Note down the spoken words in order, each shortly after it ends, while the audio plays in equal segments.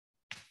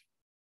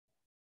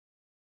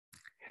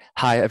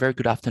Hi, a very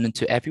good afternoon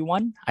to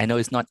everyone. I know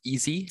it's not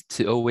easy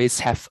to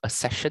always have a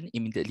session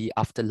immediately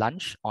after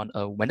lunch on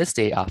a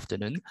Wednesday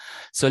afternoon.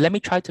 So let me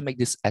try to make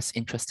this as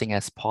interesting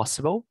as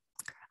possible.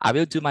 I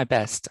will do my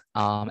best.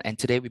 And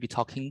today we'll be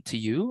talking to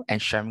you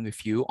and sharing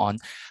with you on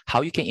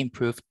how you can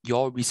improve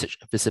your research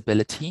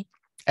visibility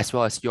as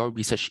well as your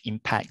research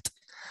impact.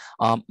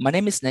 My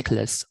name is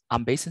Nicholas.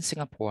 I'm based in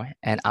Singapore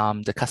and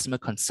I'm the customer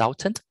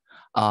consultant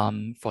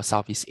for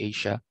Southeast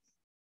Asia.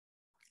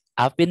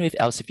 I've been with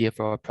Elsevier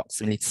for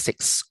approximately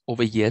 6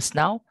 years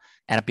now,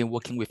 and I've been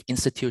working with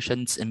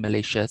institutions in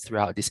Malaysia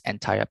throughout this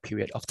entire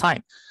period of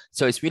time.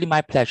 So it's really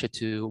my pleasure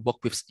to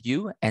work with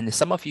you, and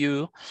some of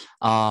you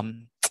are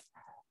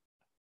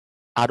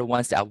the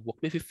ones that I've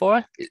worked with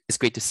before. It's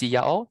great to see you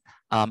all.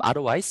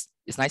 Otherwise,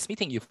 it's nice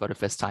meeting you for the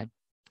first time.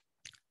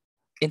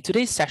 In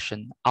today's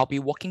session, I'll be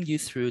walking you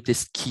through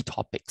these key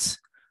topics.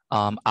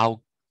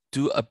 I'll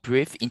do a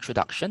brief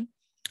introduction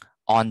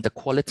on the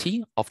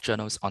quality of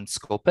journals on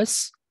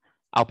Scopus.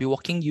 I'll be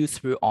walking you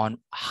through on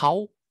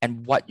how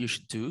and what you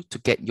should do to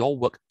get your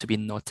work to be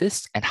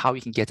noticed and how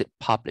you can get it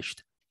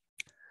published.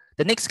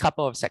 The next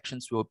couple of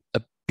sections will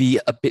be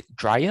a bit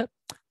drier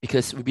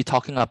because we'll be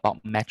talking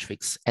about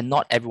metrics, and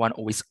not everyone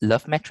always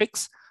loves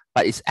metrics,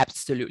 but it's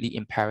absolutely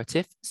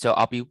imperative. So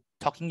I'll be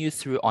talking you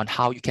through on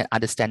how you can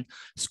understand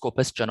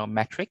Scopus journal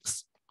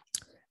metrics.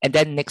 And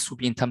then next will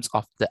be in terms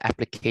of the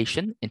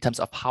application, in terms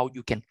of how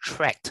you can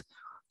track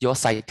your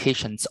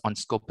citations on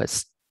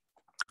Scopus.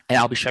 And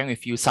I'll be sharing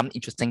with you some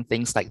interesting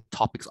things like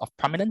topics of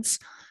prominence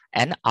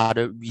and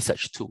other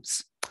research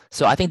tools.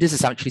 So I think this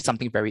is actually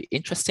something very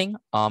interesting.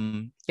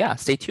 Yeah,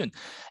 stay tuned.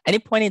 Any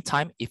point in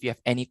time, if you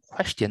have any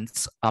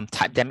questions,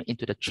 type them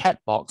into the chat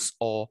box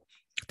or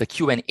the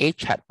Q&A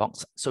chat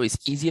box, so it's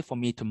easier for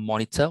me to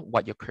monitor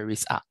what your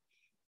queries are.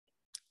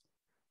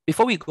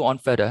 Before we go on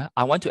further,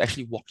 I want to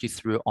actually walk you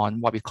through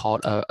on what we call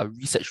a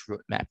research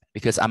roadmap,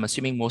 because I'm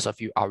assuming most of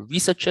you are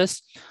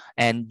researchers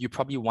and you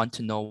probably want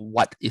to know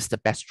what is the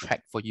best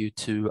track for you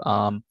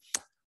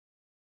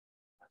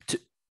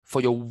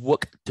for your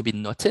work to be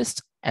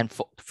noticed and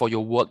for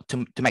your work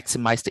to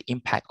maximize the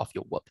impact of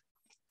your work.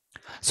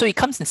 So it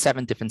comes in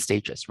 7 different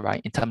stages,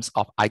 right? In terms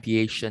of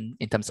ideation,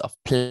 in terms of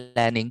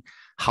planning,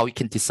 how you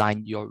can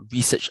design your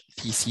research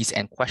thesis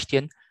and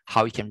question,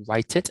 how you can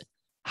write it,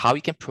 how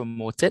you can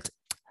promote it,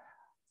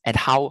 and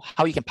how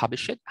you can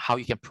publish it, how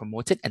you can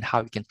promote it, and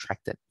how you can track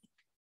it.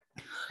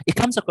 It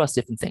comes across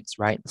different things,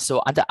 right?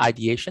 So under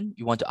ideation,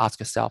 you want to ask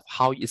yourself,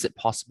 how is it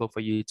possible for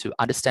you to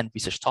understand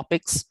research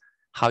topics,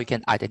 how you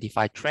can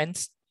identify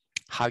trends,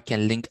 how you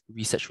can link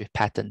research with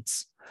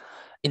patterns.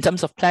 In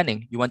terms of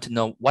planning, you want to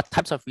know what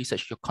types of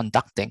research you're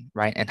conducting,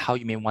 right? And how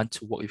you may want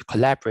to work with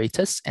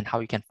collaborators and how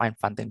you can find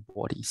funding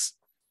bodies.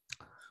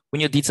 When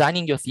you're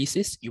designing your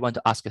thesis, you want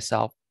to ask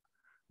yourself,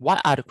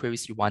 what are the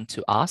queries you want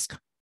to ask,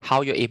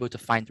 how you're able to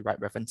find the right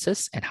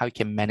references, and how you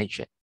can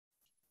manage it.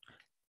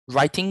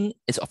 Writing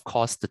is, of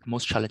course, the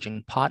most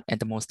challenging part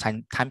and the most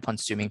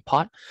time-consuming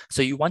part.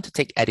 So you want to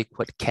take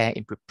adequate care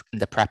in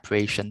the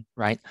preparation,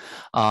 right?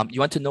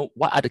 You want to know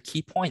what are the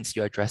key points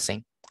you're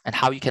addressing and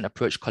how you can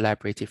approach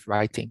collaborative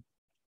writing.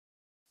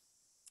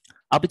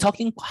 I'll be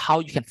talking how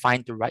you can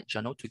find the right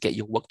journal to get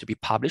your work to be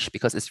published,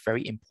 because it's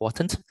very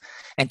important.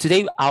 And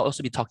today I'll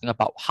also be talking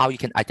about how you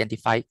can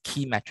identify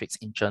key metrics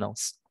in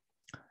journals.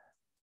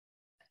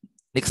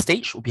 Next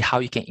stage will be how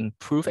you can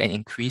improve and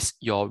increase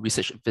your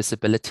research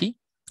visibility,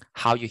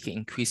 how you can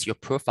increase your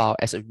profile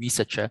as a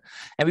researcher.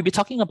 And we'll be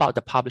talking about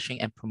the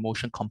publishing and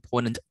promotion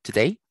component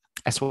today,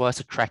 as well as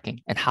the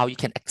tracking and how you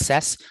can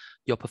access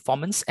your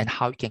performance and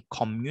how you can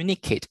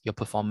communicate your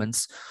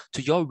performance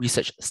to your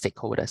research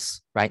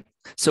stakeholders, right?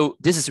 So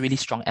this is really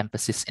strong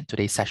emphasis in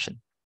today's session.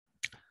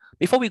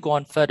 Before we go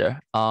on further,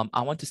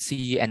 I want to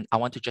see and I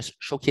want to just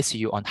showcase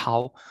you on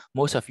how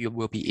most of you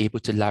will be able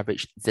to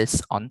leverage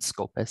this on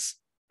Scopus.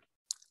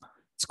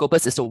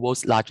 Scopus is the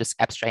world's largest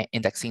abstract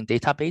indexing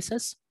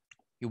databases.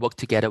 We work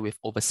together with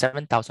over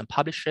 7,000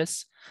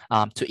 publishers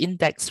to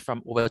index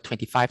from over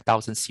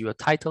 25,000 serial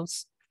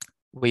titles.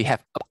 We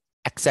have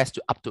access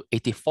to up to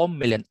 84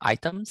 million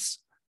items.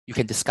 You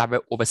can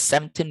discover over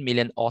 17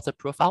 million author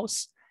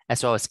profiles,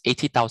 as well as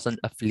 80,000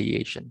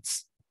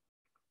 affiliations.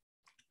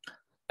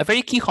 A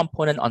very key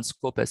component on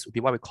Scopus would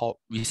be what we call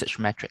research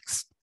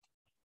metrics.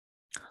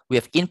 We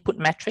have input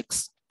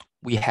metrics,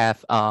 we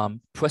have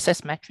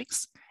process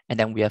metrics, and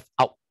then we have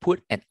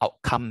output and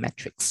outcome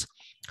metrics.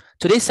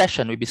 Today's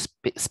session, we'll be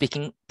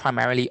speaking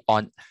primarily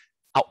on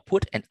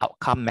output and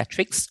outcome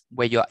metrics,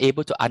 where you're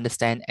able to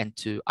understand and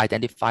to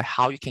identify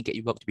how you can get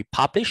your work to be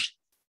published,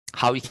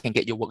 how you can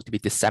get your work to be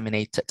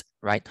disseminated,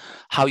 right?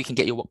 How you can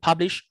get your work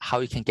published,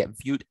 how you can get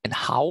viewed, and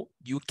how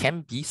you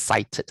can be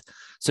cited.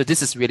 So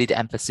this is really the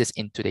emphasis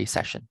in today's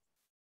session.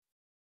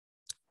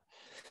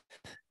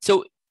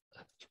 So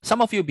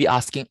some of you will be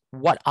asking,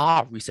 what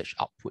are research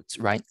outputs,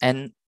 right?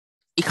 And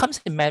it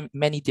comes in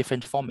many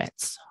different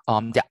formats.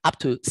 There are up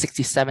to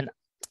 67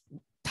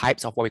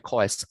 types of what we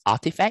call as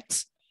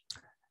artifacts.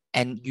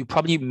 And you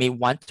probably may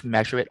want to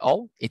measure it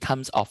all in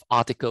terms of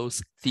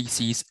articles,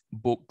 theses,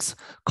 books,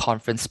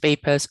 conference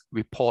papers,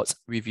 reports,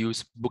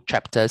 reviews, book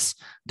chapters,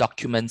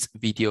 documents,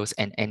 videos,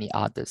 and any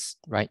others,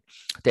 right?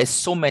 There's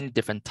so many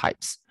different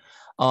types.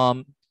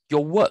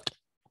 Your work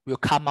will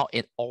come out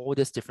in all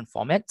these different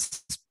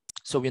formats.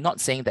 So we're not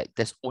saying that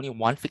there's only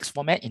one fixed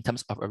format in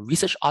terms of a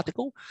research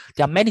article.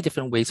 There are many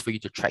different ways for you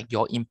to track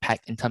your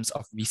impact in terms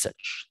of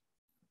research.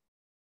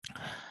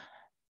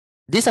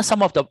 These are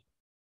some of the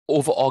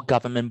overall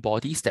government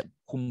bodies that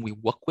whom we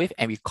work with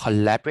and we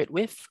collaborate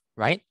with,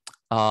 right?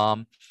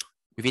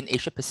 Within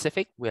Asia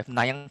Pacific, we have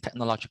Nanyang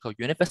Technological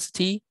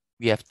University,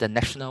 we have the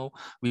National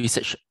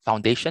Research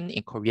Foundation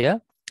in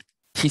Korea,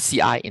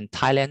 TCI in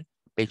Thailand,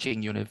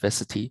 Beijing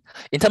University.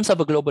 In terms of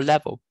a global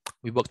level,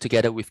 we work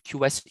together with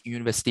QS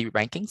University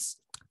Rankings,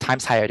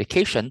 Times Higher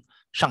Education,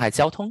 Shanghai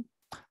Jiaotong,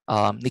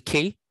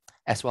 Nikkei,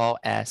 as well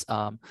as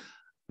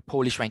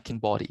Polish ranking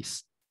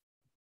bodies.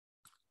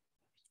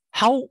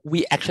 How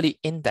we actually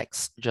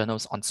index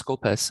journals on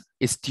Scopus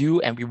is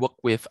due, and we work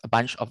with a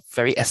bunch of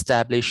very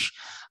established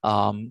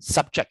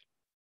subject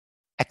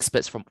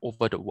experts from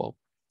over the world.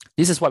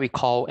 This is what we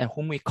call, and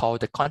whom we call,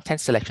 the Content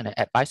Selection and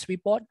Advisory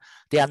Board.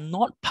 They are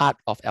not part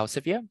of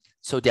Elsevier,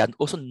 so they are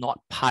also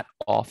not part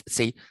of,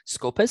 say,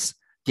 Scopus.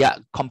 They are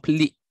a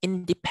completely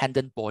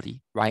independent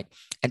body, right?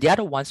 And they are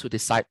the ones who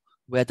decide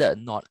whether or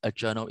not a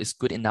journal is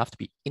good enough to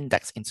be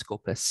indexed in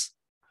Scopus.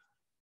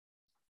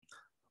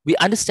 We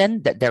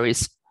understand that there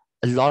is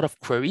a lot of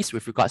queries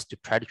with regards to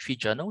predatory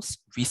journals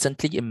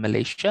recently in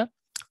Malaysia.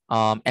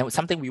 And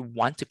something we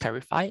want to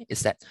clarify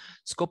is that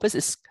Scopus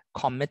is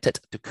committed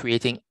to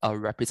creating a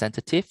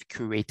representative,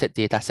 curated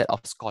data set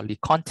of scholarly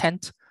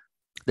content.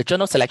 The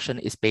journal selection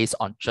is based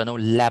on journal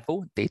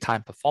level data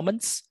and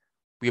performance.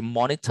 We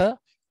monitor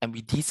and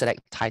we deselect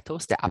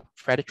titles that are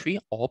predatory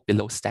or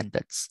below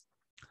standards.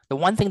 The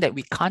one thing that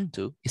we can't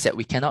do is that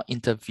we cannot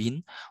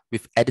intervene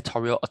with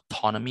editorial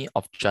autonomy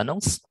of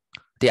journals.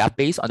 They are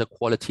based on the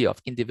quality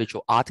of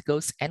individual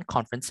articles and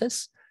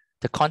conferences.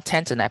 The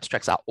content and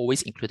abstracts are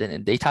always included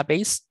in the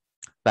database,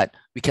 but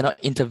we cannot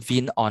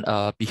intervene on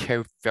a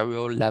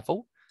behavioral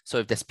level. So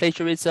if there's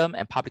plagiarism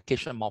and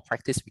publication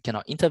malpractice, we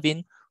cannot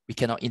intervene. We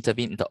cannot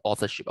intervene in the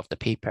authorship of the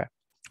paper,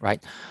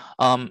 right?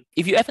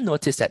 If you ever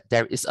notice that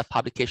there is a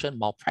publication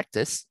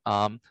malpractice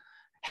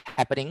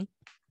happening,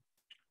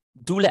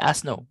 do let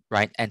us know,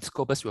 right? And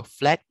Scopus will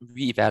flag,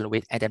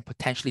 reevaluate, and then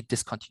potentially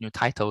discontinue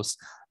titles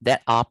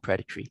that are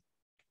predatory.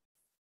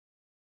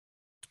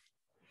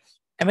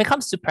 And when it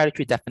comes to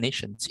predatory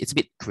definitions, it's a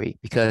bit gray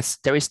because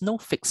there is no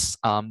fixed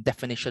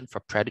definition for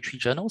predatory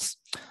journals.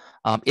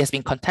 It has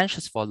been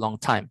contentious for a long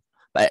time,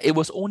 but it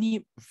was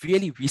only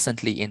really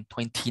recently in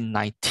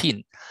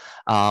 2019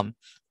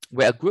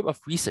 where a group of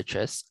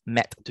researchers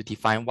met to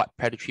define what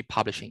predatory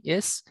publishing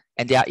is,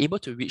 and they are able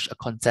to reach a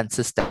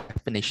consensus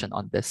definition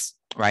on this,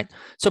 right?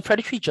 So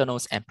predatory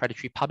journals and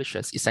predatory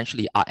publishers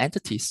essentially are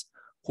entities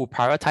who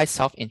prioritize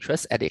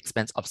self-interest at the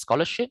expense of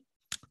scholarship.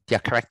 They are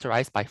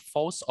characterized by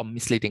false or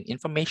misleading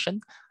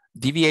information,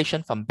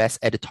 deviation from best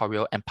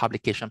editorial and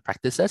publication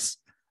practices,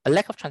 a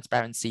lack of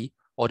transparency,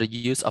 or the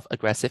use of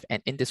aggressive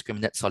and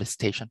indiscriminate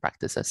solicitation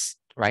practices,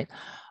 right?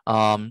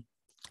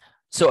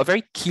 So a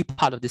very key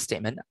part of this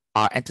statement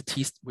are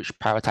entities which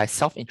prioritize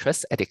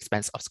self-interest at the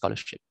expense of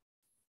scholarship.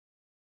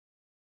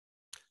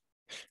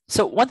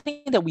 So one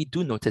thing that we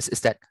do notice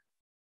is that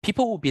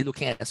people will be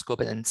looking at a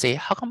Scopus and say,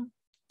 how come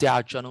there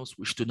are journals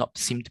which do not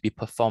seem to be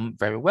performed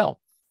very well?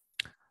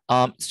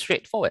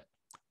 Straightforward.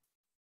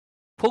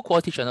 Poor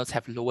quality journals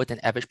have lower than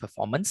average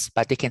performance,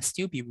 but they can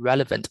still be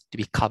relevant to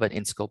be covered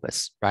in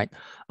Scopus, right?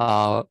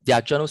 There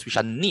are journals which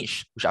are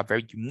niche, which are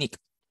very unique.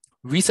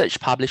 Research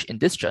published in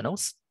these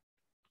journals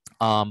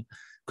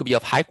could be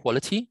of high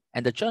quality,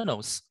 and the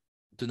journals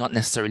do not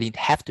necessarily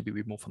have to be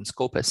removed from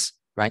Scopus,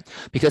 right?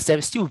 Because there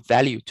is still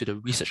value to the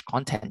research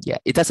content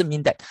yet. It doesn't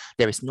mean that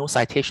there is no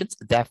citations,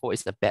 therefore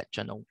it's a bad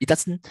journal. It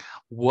doesn't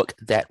work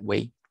that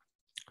way.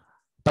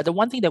 But the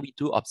one thing that we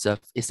do observe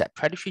is that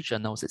predatory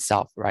journals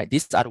itself, right?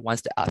 These are the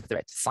ones that are a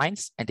threat to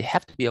science, and they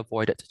have to be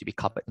avoided to be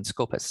covered in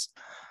Scopus.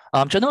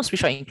 Journals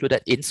which are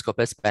included in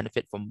Scopus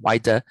benefit from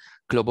wider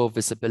global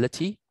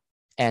visibility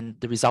and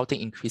the resulting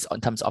increase in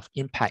terms of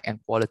impact and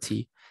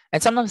quality.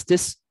 And sometimes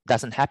this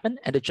doesn't happen,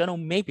 and the journal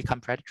may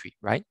become predatory,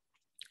 right?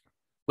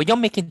 When you're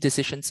making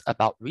decisions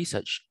about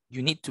research,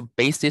 you need to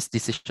base these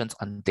decisions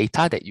on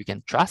data that you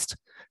can trust.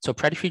 So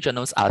predatory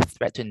journals are a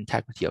threat to the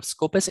integrity of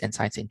Scopus and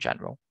science in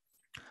general.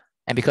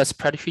 And because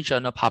predatory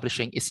journal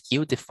publishing is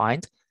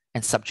ill-defined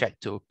and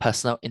subject to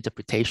personal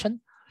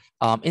interpretation,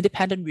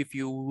 independent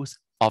reviews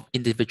of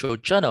individual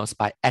journals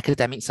by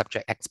academic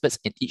subject experts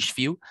in each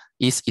field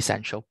is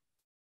essential.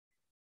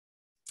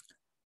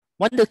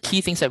 One of the key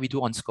things that we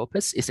do on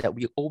Scopus is that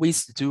we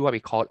always do what we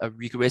call a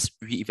rigorous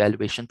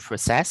re-evaluation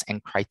process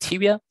and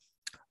criteria.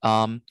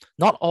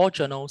 Not all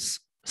journals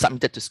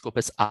submitted to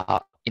Scopus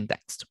are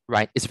indexed,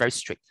 right? It's very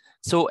strict.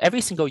 So every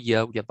single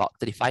year, we have about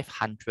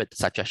 3,500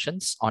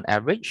 suggestions on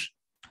average.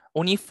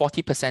 Only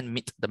 40%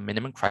 meet the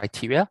minimum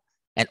criteria,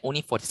 and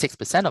only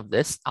 46% of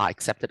this are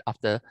accepted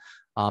after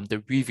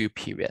the review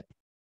period.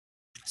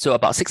 So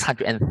about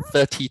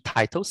 630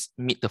 titles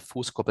meet the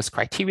full Scopus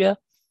criteria,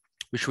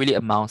 which really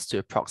amounts to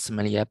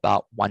approximately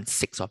about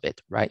 1/6 of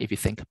it, right? If you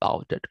think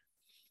about it.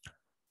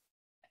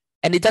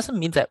 And it doesn't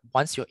mean that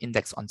once you're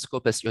indexed on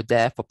Scopus, you're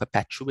there for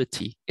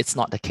perpetuity. It's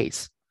not the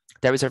case.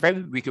 There is a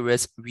very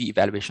rigorous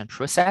re-evaluation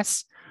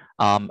process.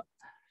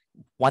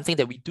 One thing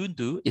that we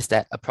do is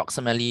that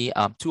approximately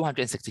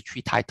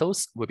 263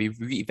 titles will be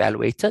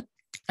re-evaluated,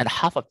 and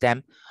half of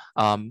them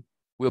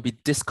will be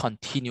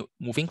discontinued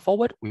moving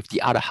forward, with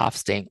the other half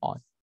staying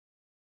on.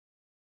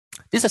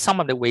 These are some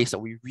of the ways that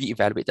we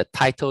re-evaluate the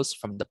titles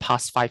from the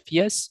past 5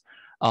 years.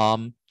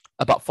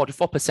 About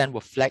 44%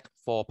 were flagged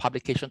for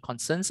publication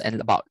concerns,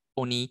 and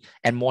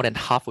more than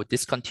half were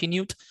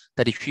discontinued.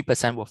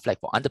 33% were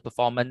flagged for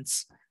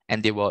underperformance,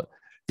 and they were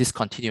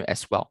discontinued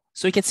as well.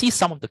 So you can see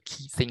some of the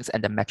key things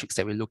and the metrics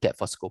that we look at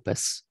for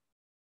Scopus.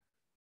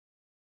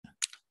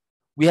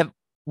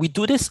 We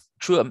do this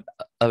through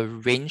a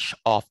range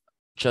of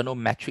journal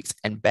metrics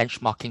and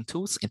benchmarking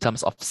tools in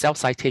terms of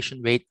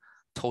self-citation rate,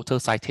 total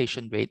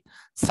citation rate,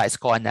 site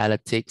score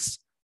analytics,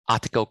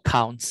 article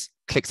counts,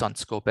 clicks on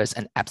Scopus,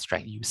 and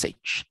abstract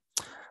usage.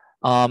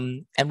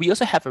 And we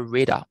also have a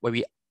radar where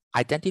we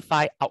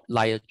identify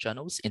outlier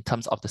journals in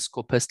terms of the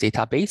Scopus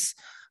database,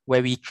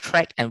 where we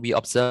track and we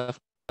observe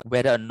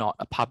whether or not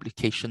a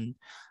publication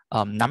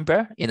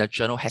number in a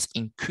journal has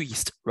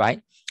increased,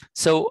 right?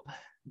 So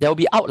there will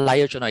be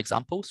outlier journal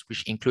examples,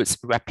 which includes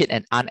rapid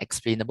and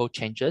unexplainable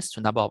changes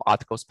to number of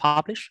articles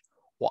published,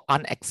 or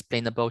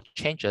unexplainable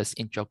changes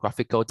in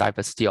geographical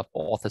diversity of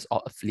authors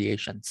or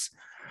affiliations.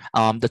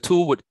 The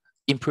tool would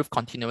improve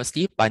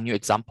continuously by new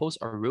examples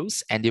or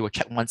rules, and they will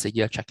check once a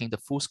year, checking the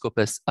full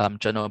Scopus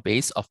journal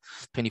base of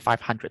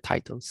 2,500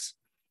 titles.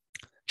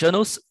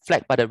 Journals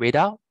flagged by the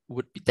radar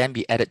would then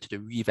be added to the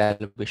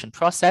re-evaluation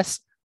process.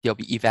 They'll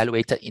be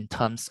evaluated in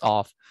terms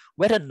of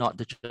whether or not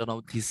the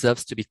journal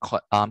deserves to be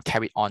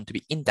carried on to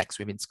be indexed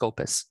within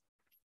Scopus.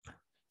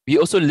 We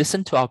also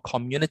listen to our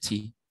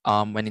community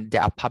when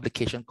there are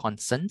publication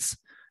concerns.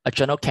 A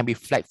journal can be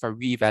flagged for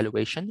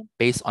re-evaluation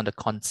based on the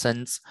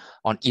concerns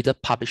on either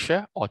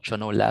publisher or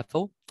journal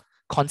level.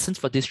 Concerns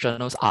for these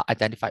journals are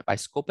identified by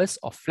Scopus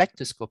or flagged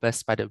to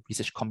Scopus by the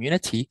research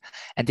community,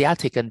 and they are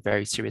taken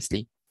very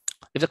seriously.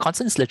 If the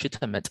concern is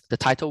legitimate, the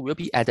title will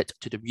be added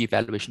to the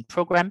re-evaluation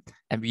program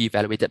and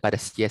re-evaluated by the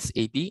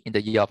CSAB in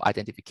the year of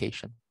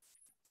identification.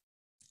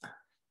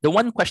 The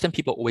one question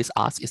people always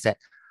ask is that,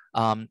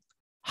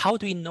 how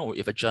do we know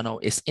if a journal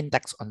is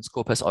indexed on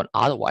Scopus or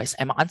otherwise?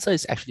 And my answer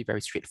is actually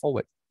very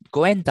straightforward.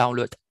 Go and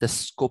download the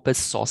Scopus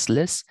source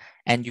list,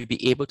 and you'll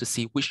be able to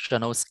see which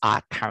journals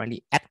are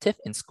currently active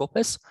in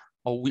Scopus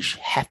or which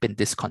have been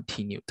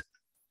discontinued.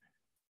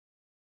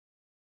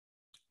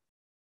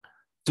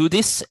 Do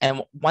this,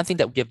 and one thing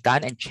that we have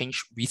done and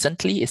changed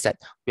recently is that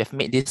we have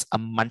made this a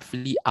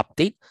monthly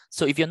update.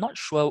 So if you're not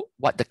sure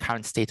what the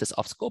current status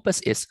of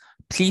Scopus is,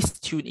 please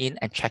tune in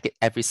and check it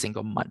every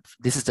single month.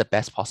 This is the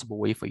best possible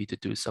way for you to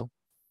do so.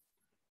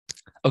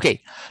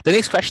 Okay, the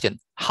next question,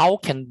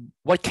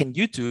 what can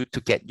you do to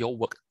get your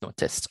work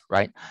noticed,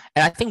 right?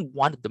 And I think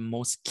one of the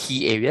most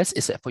key areas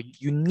is that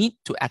you need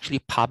to actually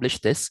publish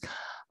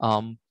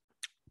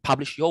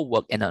your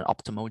work in an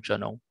optimal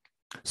journal.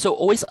 So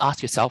always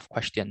ask yourself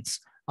questions.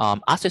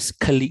 Ask your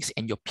colleagues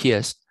and your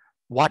peers,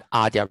 what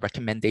are their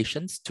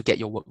recommendations to get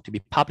your work to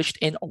be published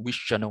in, or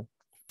which journal?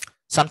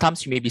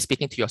 Sometimes you may be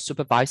speaking to your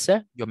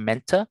supervisor, your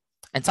mentor,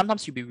 and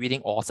sometimes you'll be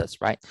reading authors,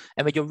 right?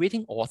 And when you're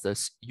reading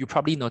authors, you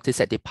probably notice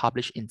that they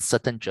publish in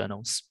certain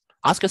journals.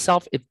 Ask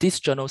yourself if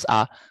these journals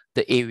are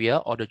the area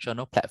or the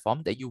journal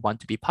platform that you want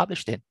to be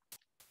published in.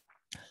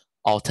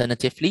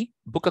 Alternatively,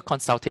 book a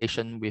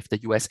consultation with the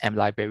USM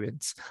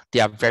librarians. They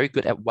are very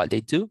good at what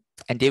they do,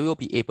 and they will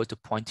be able to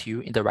point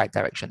you in the right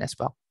direction as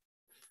well.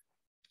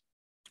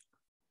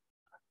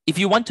 If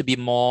you want to be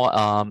more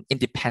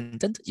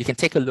independent, you can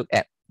take a look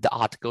at the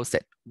articles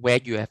where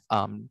you have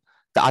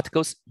the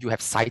articles you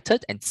have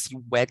cited and see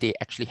where they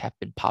actually have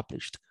been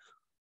published.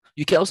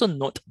 You can also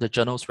note the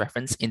journal's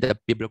reference in the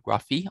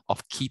bibliography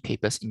of key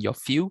papers in your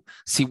field,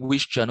 see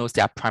which journals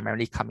they are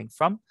primarily coming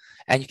from,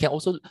 and you can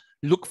also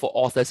look for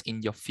authors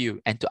in your field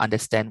and to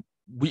understand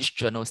which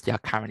journals they are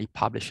currently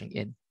publishing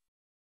in.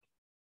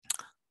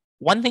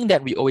 One thing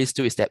that we always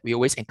do is that we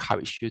always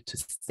encourage you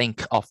to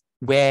think of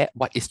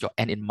what is your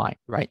end in mind,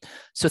 right?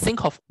 So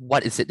think of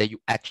what is it that you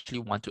actually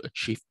want to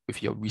achieve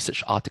with your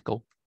research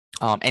article.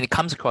 And it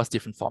comes across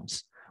different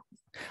forms.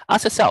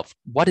 Ask yourself,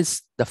 what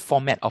is the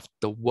format of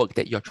the work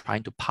that you're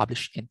trying to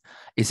publish in?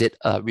 Is it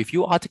a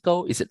review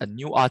article? Is it a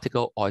new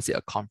article? Or is it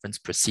a conference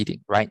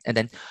proceeding, right? And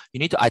then you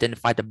need to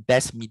identify the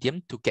best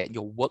medium to get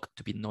your work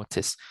to be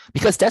noticed,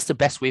 because that's the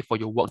best way for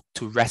your work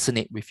to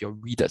resonate with your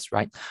readers,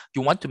 right?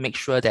 You want to make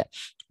sure that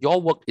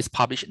your work is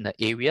published in an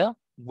area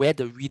where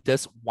the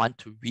readers want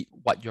to read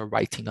what you're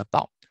writing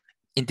about.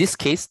 In this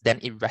case, then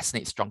it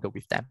resonates stronger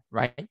with them,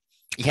 right?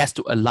 It has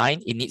to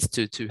align, it needs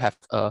to have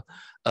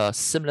a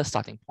similar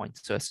starting point,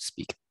 so as to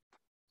speak.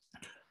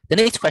 The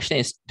next question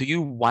is, do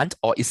you want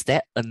or is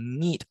there a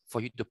need for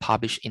you to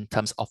publish in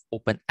terms of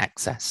open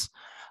access?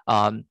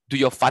 Do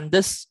your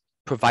funders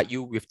provide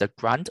you with the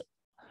grant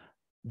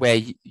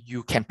where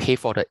you can pay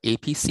for the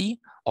APC?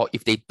 Or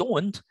if they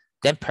don't,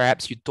 then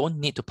perhaps you don't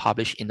need to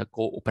publish in the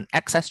Go Open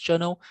Access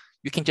journal.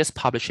 You can just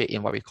publish it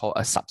in what we call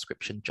a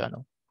subscription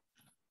journal.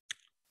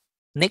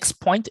 Next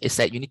point is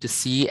that you need to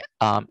see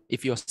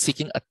if you're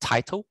seeking a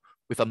title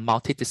with a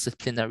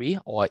multidisciplinary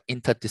or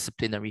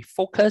interdisciplinary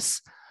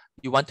focus,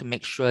 you want to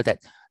make sure that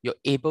you're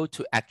able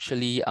to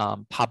actually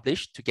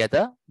publish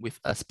together with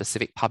a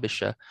specific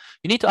publisher.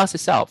 You need to ask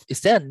yourself, is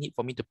there a need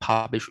for me to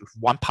publish with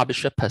one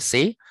publisher per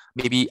se?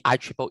 Maybe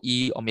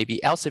IEEE or maybe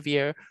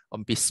Elsevier or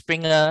maybe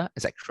Springer,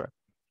 etc.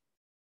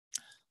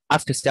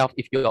 Ask yourself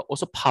if you're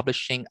also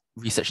publishing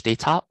research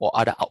data or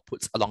other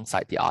outputs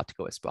alongside the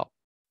article as well.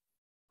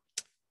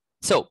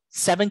 So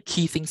 7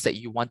 key things that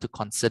you want to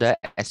consider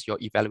as you're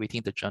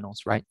evaluating the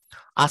journals, right?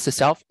 Ask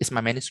yourself, is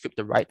my manuscript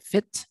the right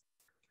fit?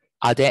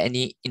 Are there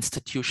any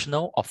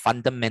institutional or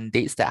funder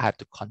mandates that I have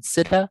to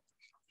consider?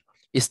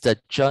 Is the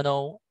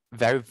journal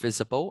very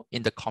visible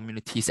in the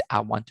communities that I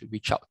want to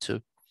reach out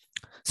to?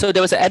 So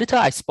there was an editor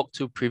I spoke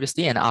to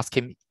previously and asked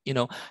him,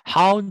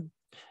 how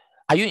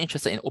are you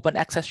interested in open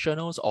access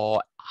journals,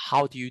 or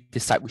how do you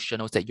decide which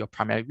journals that you're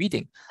primarily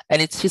reading?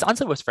 And his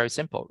answer was very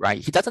simple, right?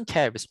 He doesn't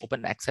care if it's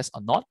open access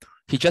or not.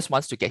 He just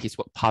wants to get his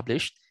work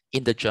published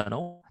in the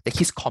journal that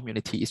his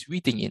community is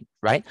reading in,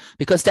 right?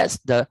 Because that's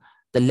the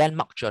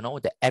landmark journal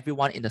that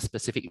everyone in a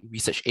specific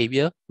research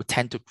area would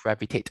tend to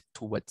gravitate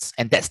towards,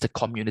 and that's the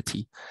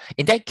community.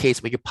 In that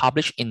case, when you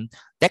publish in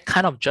that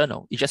kind of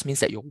journal, it just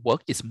means that your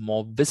work is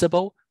more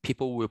visible.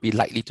 People will be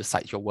likely to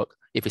cite your work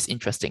if it's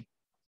interesting.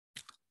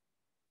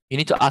 You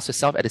need to ask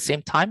yourself at the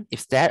same time,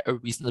 is there a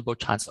reasonable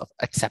chance of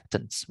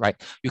acceptance,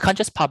 right? You can't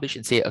just publish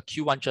in, say, a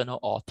Q1 journal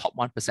or top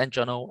 1%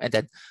 journal, and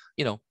then,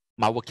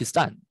 my work is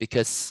done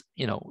because,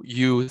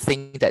 you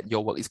think that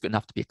your work is good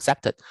enough to be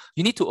accepted.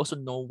 You need to also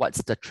know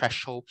what's the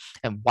threshold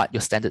and what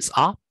your standards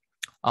are.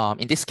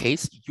 In this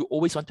case, you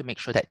always want to make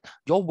sure that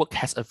your work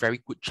has a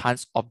very good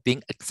chance of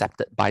being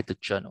accepted by the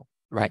journal,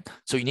 right?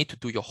 So you need to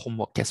do your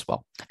homework as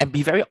well and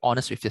be very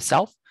honest with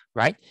yourself,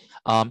 right?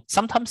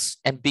 Sometimes,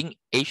 and being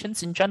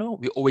Asians in general,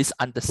 we always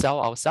undersell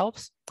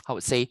ourselves. I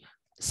would say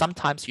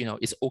sometimes,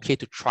 it's okay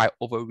to try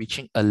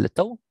overreaching a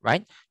little,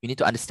 right? You need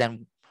to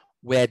understand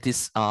where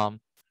this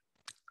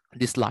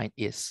line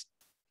is.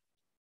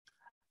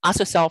 Ask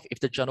yourself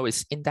if the journal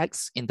is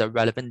indexed in the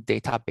relevant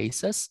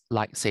databases,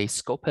 like say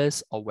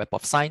Scopus or Web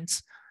of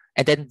Science.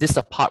 And then this is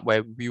the part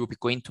where we will be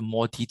going into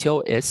more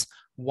detail is,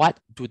 what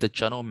do the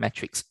journal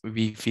metrics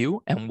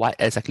review and what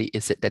exactly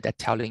is it that they're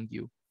telling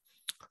you?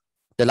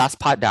 The last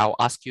part that I'll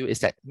ask you is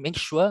that make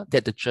sure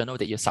that the journal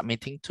that you're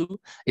submitting to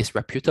is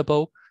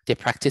reputable, they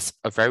practice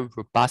a very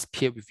robust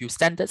peer review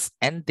standards,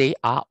 and they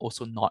are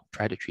also not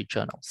predatory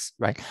journals,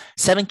 right?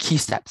 7 key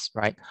steps,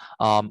 right?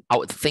 I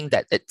would think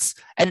that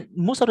and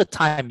most of the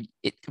time,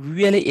 it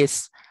really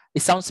is,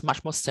 it sounds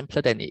much more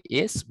simpler than it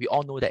is. We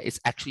all know that it's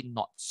actually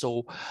not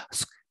so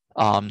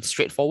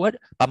straightforward,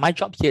 but my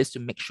job here is to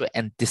make sure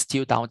and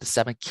distill down the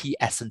 7 key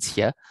essence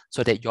here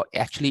so that you're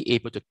actually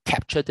able to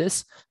capture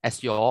this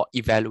as you're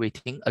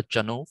evaluating a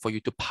journal for you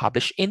to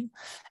publish in,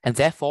 and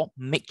therefore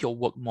make your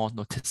work more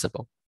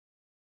noticeable.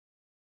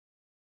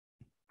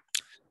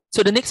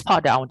 So the next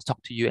part that I want to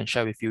talk to you and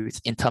share with you is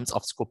in terms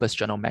of Scopus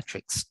journal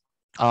metrics.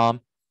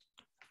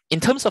 In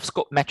terms of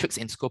metrics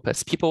in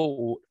Scopus, people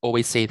will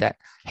always say that,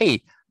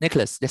 hey,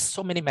 Nicholas, there's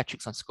so many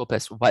metrics on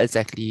Scopus. What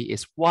exactly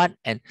is what?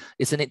 And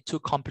isn't it too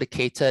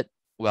complicated?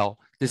 Well,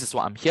 this is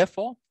what I'm here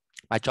for.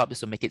 My job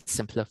is to make it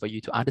simpler for you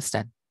to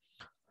understand.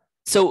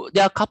 So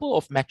there are a couple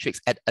of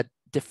metrics at a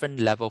different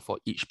level for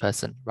each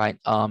person, right?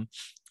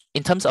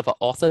 In terms of an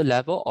author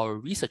level or a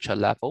researcher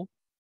level,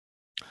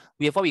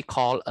 we have what we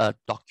call a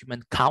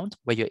document count,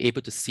 where you're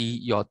able to see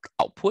your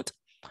output.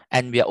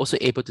 And we are also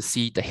able to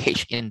see the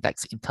H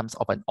index in terms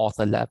of an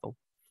author level.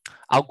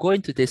 I'll go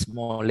into this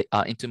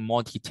into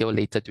more detail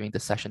later during the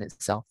session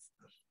itself.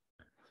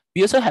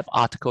 We also have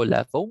article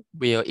level.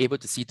 We are able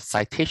to see the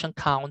citation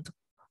count.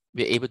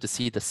 We're able to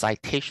see the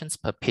citations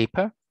per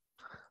paper.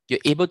 You're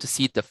able to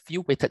see the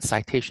field-weighted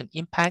citation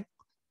impact.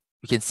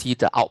 You can see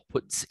the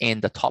outputs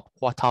in the top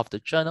quartile of the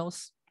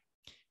journals.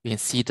 You can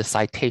see the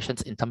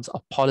citations in terms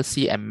of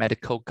policy and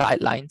medical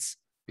guidelines.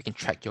 You can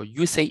track your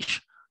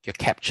usage, your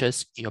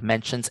captures, your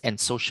mentions, and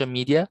social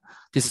media.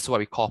 This is what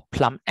we call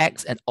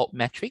PlumX and alt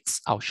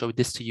metrics. I'll show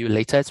this to you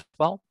later as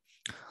well.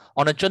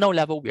 On a journal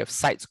level, we have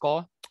site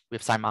score, we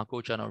have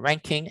SciMargo journal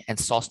ranking, and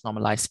source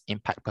normalized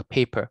impact per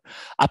paper.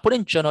 I put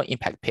in journal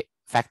impact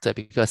factor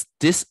because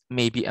this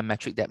may be a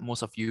metric that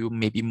most of you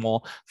may be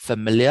more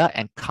familiar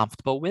and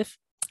comfortable with,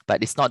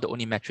 but it's not the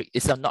only metric.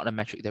 It's not a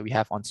metric that we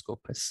have on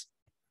Scopus.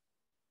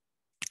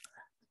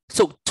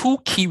 So 2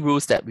 key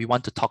rules that we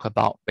want to talk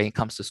about when it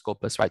comes to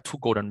Scopus, right? 2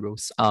 golden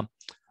rules.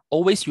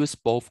 Always use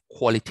both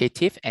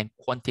qualitative and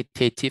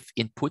quantitative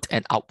input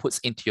and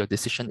outputs into your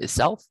decision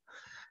itself.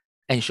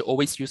 And you should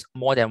always use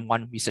more than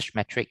 1 research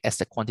metric as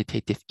the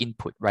quantitative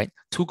input, right?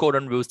 2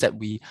 golden rules that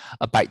we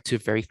abide to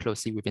very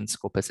closely within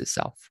Scopus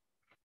itself.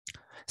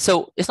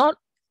 So it's not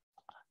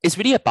It's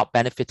really about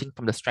benefiting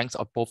from the strengths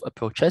of both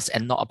approaches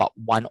and not about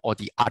one or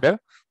the other,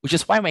 which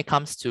is why when it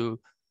comes to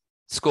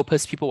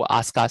Scopus, people will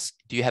ask us,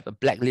 do you have a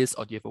blacklist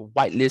or do you have a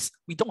whitelist?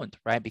 We don't,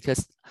 right?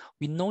 Because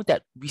we know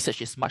that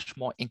research is much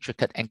more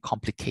intricate and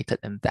complicated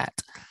than that.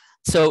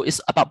 So it's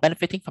about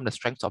benefiting from the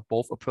strengths of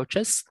both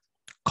approaches.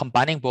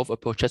 Combining both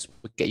approaches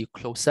will get you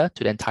closer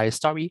to the entire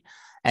story,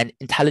 and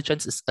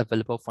intelligence is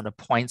available from the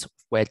points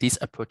where these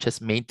approaches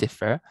may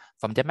differ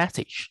from their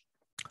message.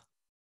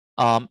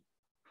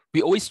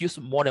 We always use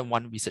more than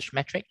one research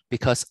metric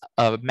because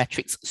a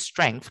metric's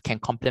strength can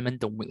complement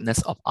the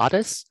weakness of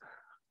others.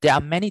 There are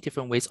many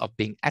different ways of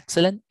being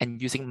excellent, and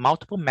using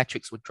multiple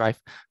metrics would drive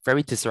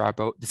very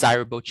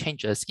desirable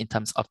changes in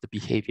terms of the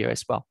behavior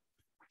as well.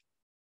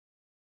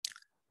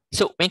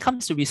 So when it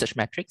comes to research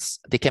metrics,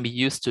 they can be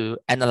used to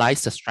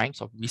analyze the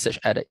strengths of research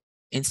at an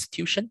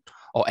institution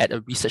or at a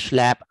research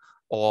lab,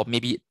 or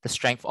maybe the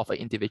strength of an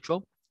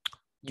individual.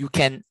 You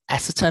can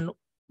ascertain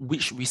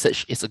which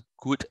research is a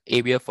good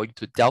area for you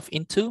to delve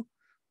into.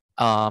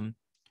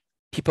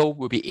 People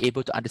will be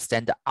able to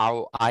understand the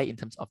ROI in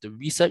terms of the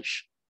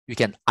research. You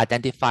can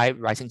identify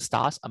rising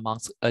stars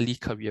amongst early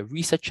career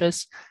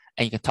researchers,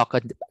 and you can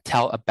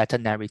tell a better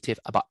narrative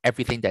about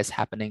everything that's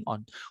happening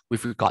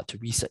with regard to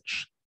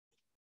research.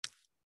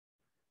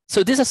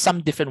 So these are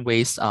some different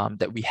ways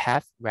that we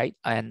have, right?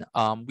 And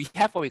we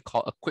have what we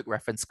call a quick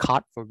reference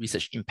card for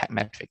research impact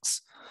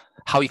metrics.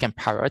 How you can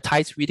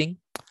prioritize reading,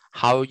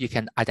 how you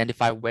can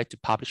identify where to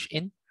publish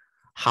in,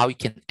 how you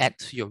can add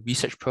to your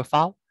research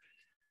profile,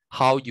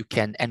 how you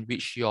can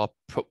enrich your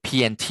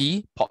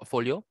P&T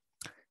portfolio,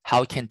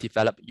 how you can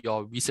develop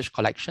your research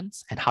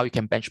collections, and how you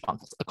can benchmark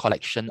a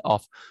collection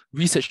of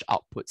research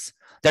outputs.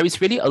 There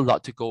is really a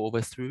lot to go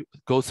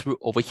through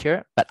over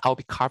here, but I'll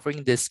be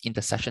covering this in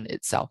the session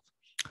itself.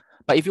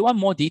 But if you want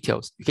more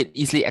details, you can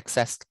easily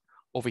access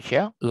over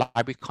here,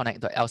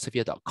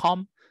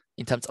 libraryconnect.elsevier.com,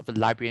 in terms of the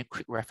library and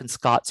quick reference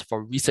cards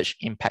for research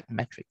impact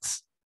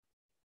metrics.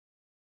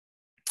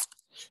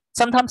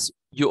 Sometimes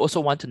you also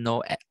want to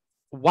know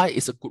what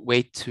is a good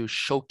way to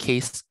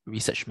showcase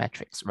research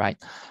metrics, right?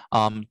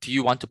 Do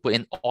you want to put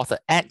in author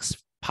X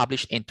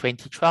published in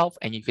 2012,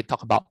 and you can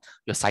talk about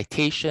your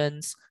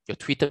citations, your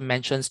Twitter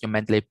mentions, your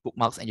Mendeley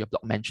bookmarks, and your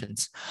blog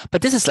mentions.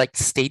 But this is like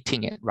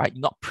stating it, right?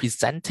 You're not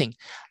presenting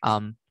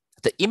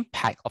the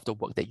impact of the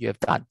work that you have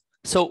done.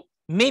 So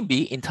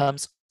maybe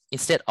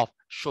instead of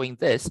showing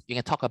this, you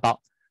can talk about,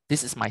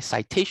 this is my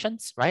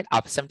citations, right? I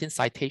have 17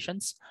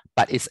 citations,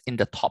 but it's in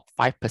the top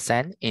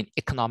 5% in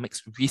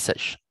economics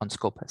research on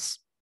Scopus.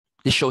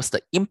 This shows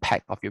the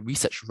impact of your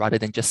research rather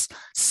than just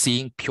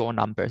seeing pure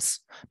numbers,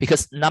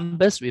 because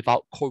numbers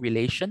without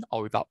correlation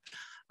or without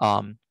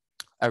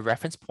a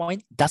reference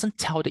point doesn't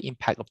tell the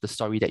impact of the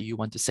story that you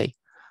want to say.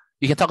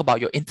 You can talk about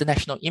your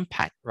international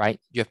impact, right?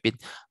 You have been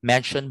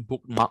mentioned,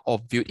 bookmarked,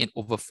 or viewed in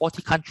over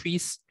 40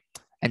 countries.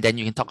 And then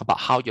you can talk about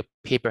how your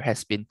paper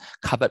has been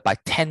covered by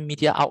 10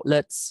 media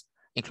outlets,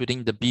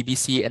 including the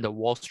BBC and the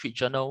Wall Street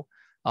Journal.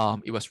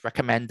 It was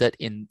recommended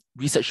in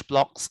research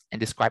blogs and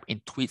described in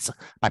tweets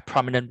by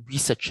prominent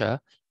researcher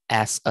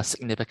as a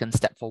significant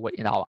step forward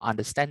in our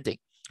understanding.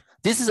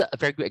 This is a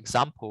very good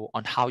example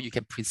on how you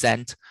can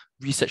present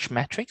research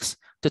metrics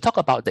to talk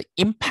about the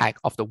impact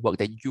of the work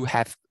that you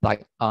have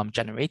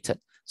generated.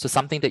 So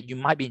something that you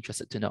might be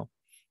interested to know.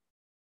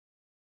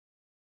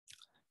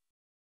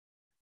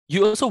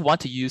 You also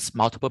want to use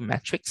multiple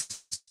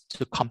metrics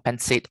to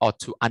compensate or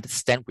to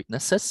understand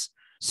weaknesses.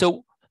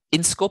 So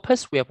in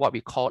Scopus, we have what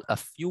we call a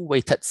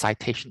field-weighted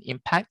citation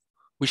impact,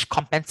 which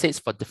compensates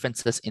for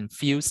differences in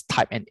fields,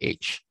 type, and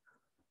age.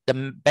 The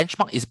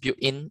benchmark is built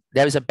in.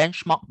 There is a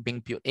benchmark being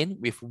built in,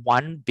 with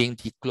one being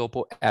the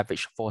global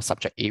average for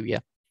subject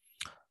area.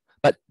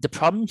 But the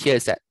problem here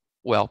is that,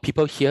 well,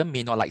 people here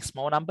may not like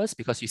small numbers,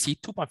 because you see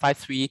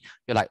 2.53,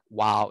 you're like,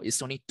 wow,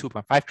 it's only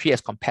 2.53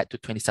 as compared to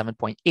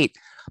 27.8,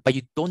 but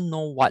you don't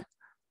know what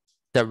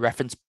the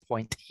reference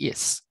point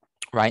is,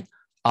 right?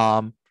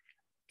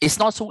 It's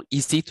not so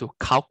easy to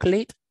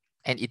calculate,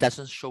 and it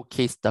doesn't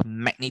showcase the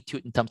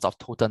magnitude in terms of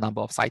total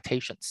number of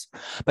citations.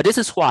 But this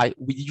is why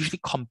we usually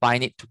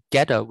combine it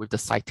together with the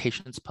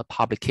citations per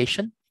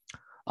publication.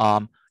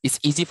 It's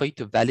easy for you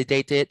to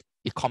validate it.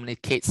 It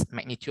communicates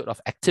magnitude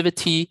of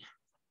activity.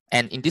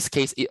 And in this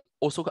case, the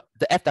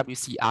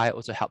FWCI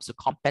also helps to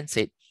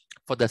compensate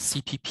for the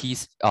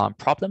CPP's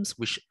problems,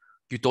 which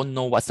you don't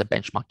know what's the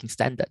benchmarking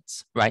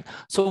standards, right?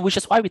 So which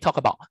is why we talk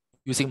about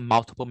using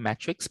multiple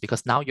metrics,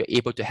 because now you're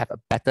able to have a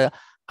better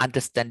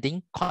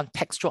understanding,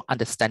 contextual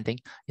understanding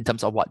in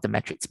terms of what the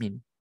metrics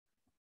mean.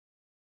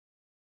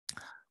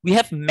 We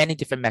have many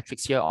different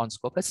metrics here on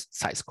Scopus: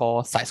 site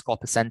score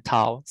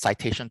percentile,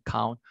 citation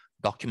count,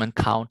 document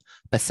count,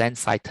 percent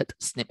cited,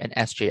 SNP, and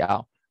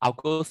SJR. I'll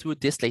go through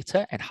this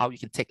later and how you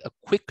can take a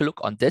quick look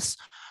on this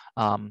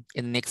in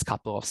the next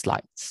couple of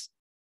slides.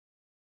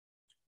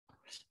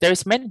 There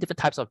is many different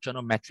types of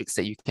journal metrics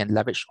that you can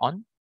leverage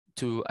on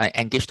to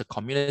engage the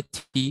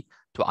community,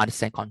 to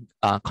understand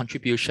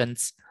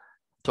contributions,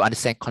 to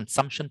understand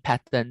consumption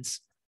patterns,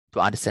 to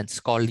understand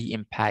scholarly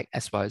impact,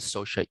 as well as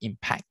social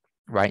impact,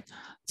 right?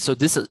 So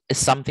this is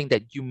something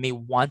that you may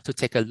want to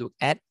take a look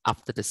at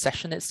after the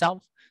session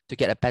itself to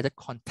get a better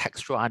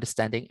contextual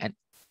understanding and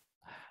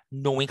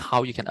knowing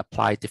how you can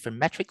apply different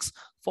metrics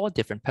for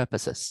different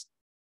purposes.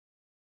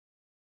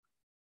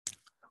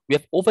 We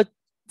have over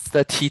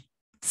 30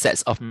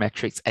 sets of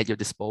metrics at your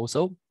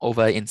disposal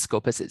over in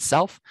Scopus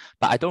itself,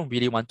 but I don't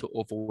really want to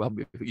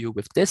overwhelm you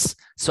with this.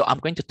 So I'm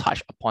going to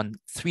touch upon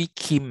 3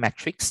 key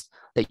metrics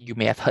that you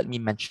may have heard me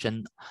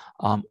mention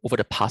over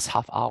the past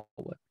half hour.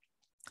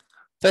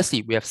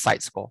 Firstly, we have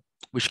site score,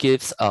 which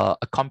gives a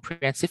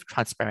comprehensive,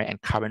 transparent,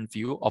 and current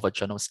view of a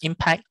journal's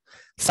impact.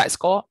 Site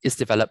score is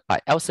developed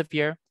by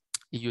Elsevier.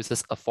 It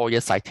uses a Fourier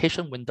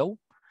citation window,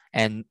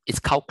 and it's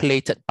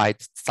calculated by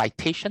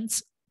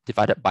citations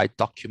divided by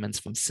documents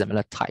from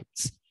similar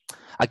types.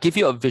 I'll give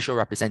you a visual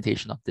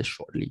representation of this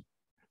shortly.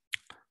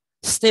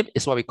 SNP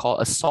is what we call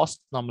a source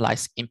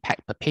normalized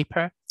impact per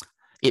paper.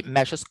 It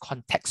measures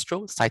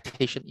contextual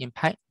citation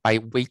impact by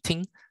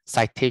weighting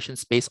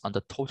citations based on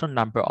the total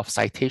number of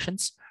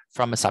citations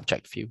from a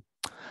subject field.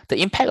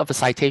 The impact of a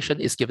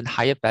citation is given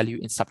higher value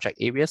in subject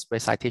areas where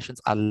citations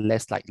are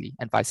less likely,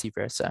 and vice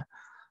versa.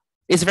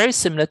 It's very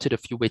similar to the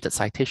field-weighted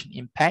citation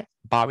impact,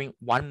 barring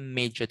one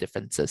major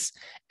differences.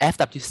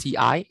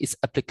 FWCI is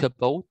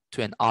applicable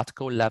to an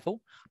article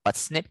level, but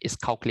SNP is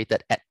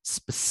calculated at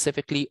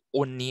specifically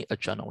only a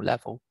journal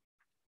level.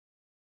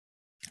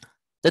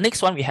 The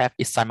next one we have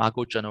is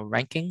Simago Journal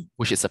Ranking,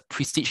 which is a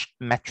prestige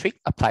metric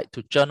applied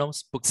to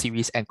journals, book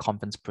series, and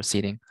conference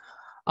proceeding.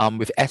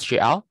 With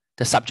SJR,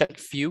 the subject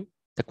field,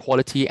 the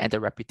quality, and the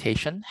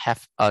reputation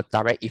have a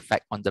direct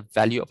effect on the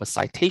value of a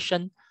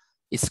citation.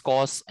 It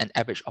scores an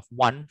average of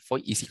 1 for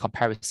easy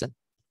comparison.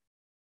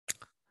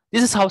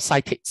 This is how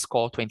Citate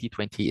Score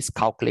 2020 is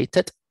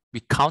calculated.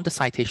 We count the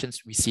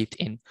citations received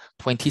in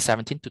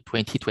 2017 to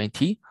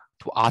 2020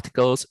 to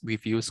articles,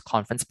 reviews,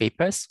 conference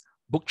papers,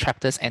 book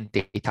chapters, and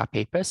data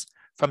papers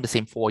from the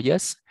same 4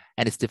 years,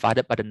 and it's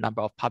divided by the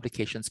number of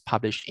publications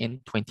published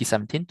in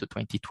 2017 to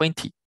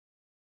 2020.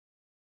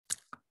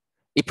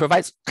 It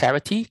provides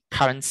clarity,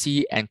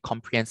 currency, and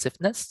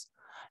comprehensiveness.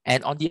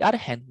 And on the other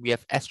hand, we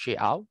have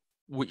SJR,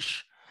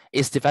 which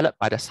is developed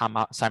by the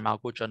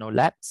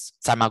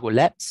Simago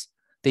Labs.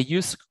 They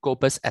use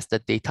Scopus as the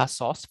data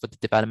source for the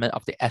development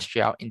of the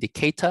SJR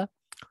indicator,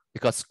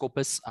 because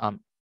Scopus,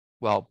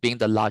 well, being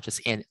the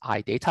largest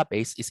AI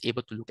database, is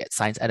able to look at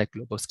science at a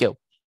global scale.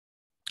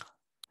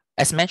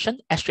 As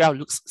mentioned, SJR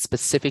looks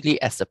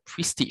specifically as the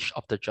prestige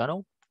of the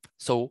journal.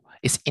 So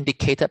it's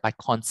indicated by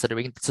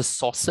considering the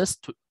sources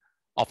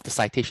of the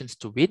citations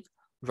to read,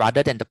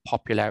 rather than the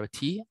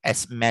popularity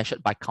as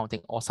measured by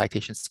counting all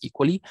citations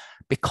equally,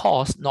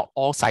 because not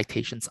all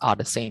citations are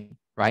the same,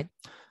 right?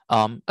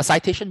 A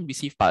citation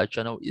received by a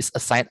journal is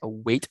assigned a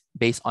weight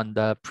based on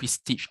the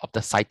prestige of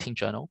the citing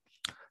journal.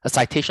 A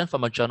citation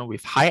from a journal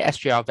with high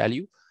SJR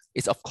value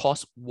is of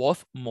course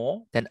worth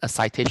more than a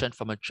citation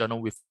from a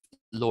journal with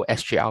low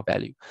SJR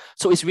value.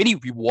 So it's really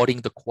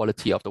rewarding the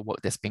quality of the work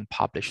that's being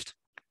published,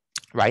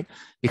 right?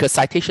 Because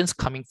citations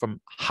coming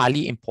from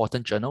highly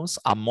important journals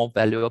are more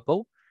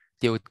valuable.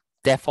 They will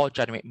therefore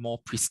generate more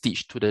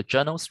prestige to the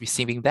journals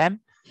receiving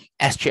them.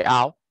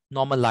 SJR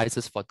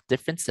normalizes for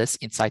differences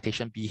in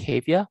citation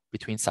behavior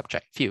between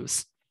subject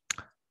fields.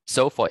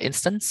 So for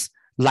instance,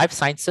 life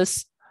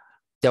sciences,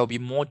 there will be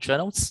more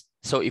journals.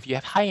 So if you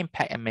have high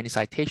impact and many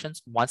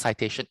citations, one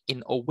citation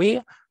in a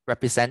way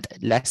represent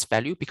less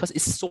value because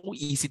it's so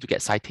easy to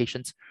get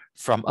citations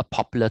from a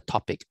popular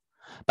topic.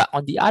 But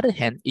on the other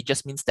hand, it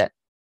just means that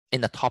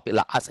in a topic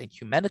like arts and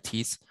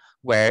humanities,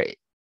 where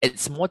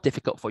it's more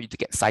difficult for you to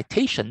get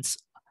citations,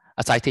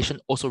 a citation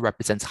also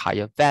represents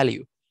higher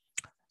value.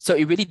 So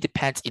it really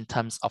depends in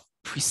terms of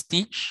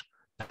prestige,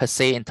 per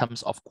se, in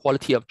terms of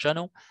quality of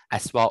journal,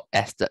 as well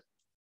as the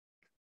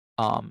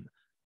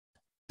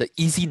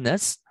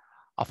easiness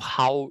of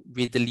how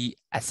readily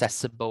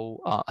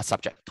accessible a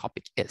subject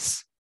topic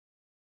is.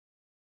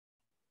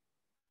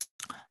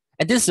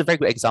 And this is a very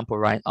good example,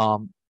 right?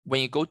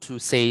 When you go to,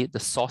 say, the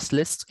source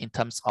list in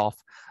terms of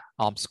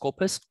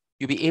Scopus,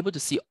 you'll be able to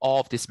see all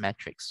of these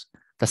metrics,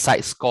 the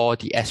site score,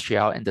 the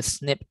SJR, and the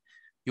SNP.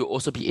 You'll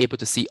also be able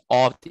to see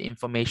all of the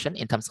information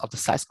in terms of the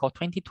site score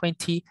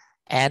 2020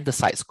 and the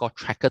site score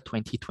tracker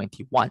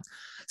 2021.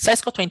 Site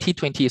score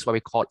 2020 is what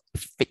we call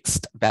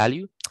fixed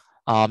value.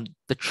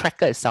 The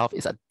tracker itself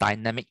is a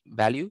dynamic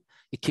value.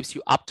 It keeps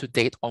you up to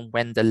date on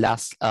when the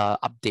last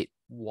update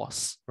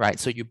was, right?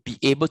 So you'll be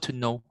able to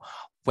know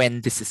when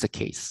this is the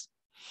case.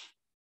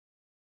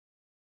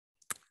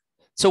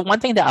 So one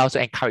thing that I also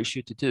encourage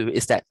you to do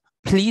is that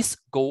please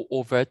go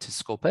over to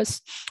Scopus.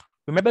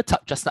 Remember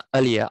just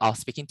earlier, I was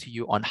speaking to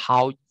you on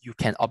how you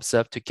can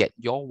observe to get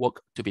your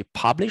work to be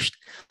published.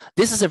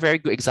 This is a very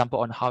good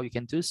example on how you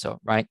can do so,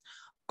 right?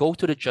 Go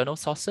to the journal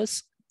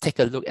sources, take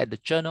a look at the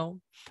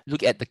journal,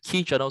 look at the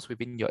key journals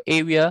within your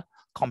area,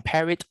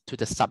 compare it to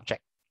the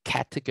subject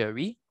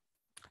category,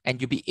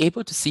 and you'll be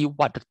able to see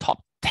what the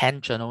top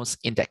 10 journals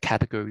in that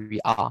category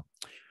are.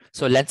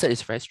 So Lancet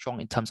is very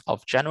strong in terms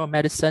of general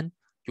medicine.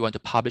 You want to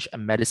publish a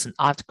medicine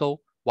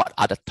article, what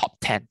are the top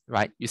 10,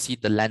 right? You see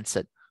the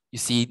Lancet. you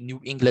see New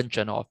England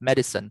Journal of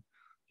Medicine,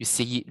 you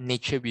see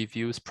Nature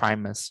Reviews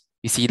Primus,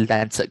 you see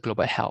Lancet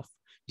Global Health,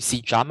 you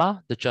see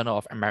JAMA, the Journal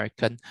of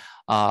American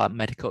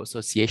Medical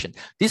Association.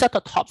 These are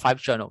the top 5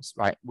 journals,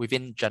 right,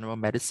 within general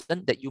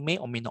medicine that you may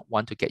or may not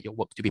want to get your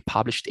work to be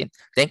published in.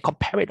 Then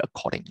compare it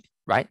accordingly,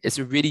 right? It's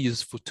a really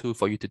useful tool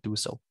for you to do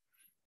so.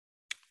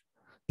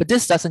 But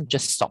this doesn't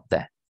just stop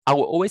there. I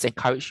will always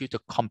encourage you to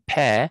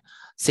compare,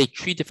 say,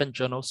 3 different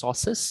journal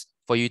sources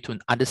for you to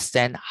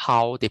understand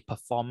how they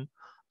perform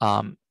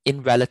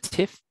in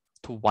relative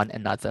to one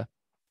another.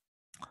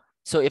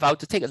 So if I were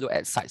to take a look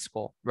at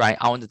CiteScore, right,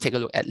 I want to take a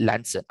look at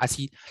Lancet. I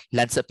see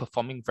Lancet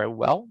performing very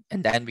well.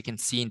 And then we can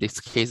see in this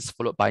case,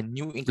 followed by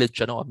New England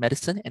Journal of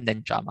Medicine and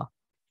then JAMA.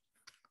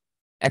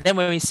 And then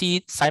when we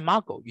see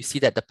SciMargo, you see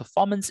that the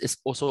performance is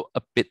also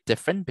a bit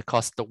different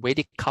because the way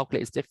they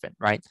calculate is different,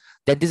 right?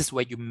 Then this is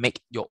where you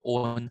make your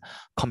own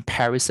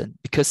comparison,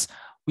 because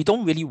we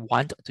don't really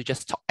want to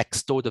just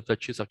extol the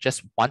virtues of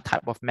just one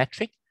type of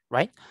metric,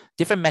 right?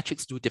 Different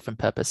metrics do different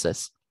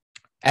purposes.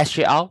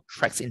 SJR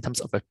tracks in terms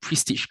of a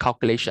prestige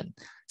calculation.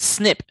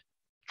 SNP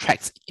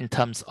tracks in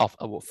terms of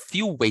a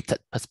field-weighted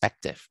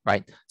perspective,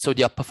 right? So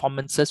their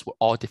performances will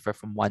all differ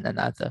from one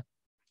another.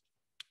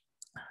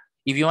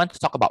 If you want to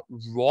talk about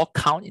raw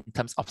count in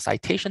terms of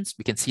citations,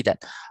 we can see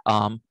that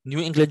New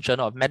England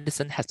Journal of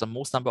Medicine has the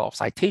most number of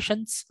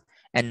citations.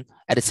 And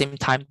at the same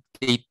time,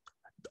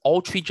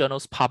 all 3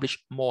 journals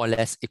publish more or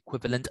less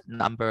equivalent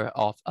number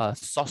of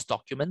source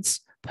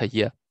documents per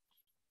year.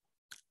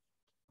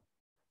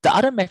 The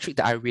other metric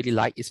that I really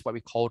like is what we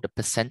call the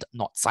percent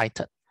not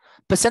cited.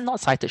 Percent not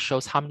cited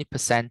shows how many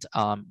percent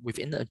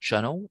within a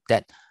journal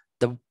that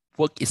the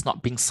work is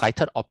not being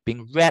cited or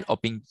being read or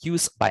being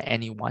used by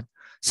anyone.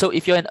 So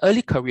if you're an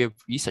early career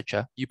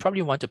researcher, you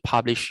probably want to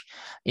publish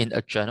in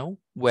a journal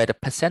where the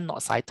percent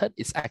not cited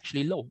is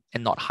actually low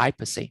and not high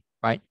per se,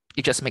 right?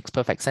 It just makes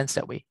perfect sense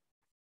that way.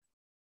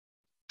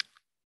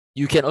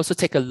 You can also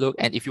take a look,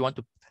 and if you want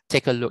to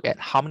take a look at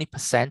how many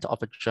percent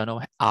of a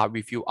journal are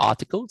review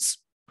articles,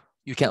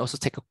 you can also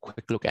take a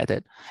quick look at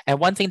it. And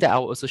one thing that I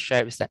will also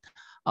share is that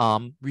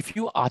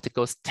review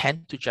articles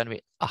tend to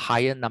generate a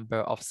higher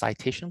number of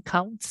citation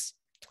counts.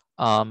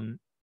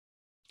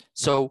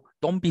 So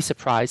don't be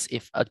surprised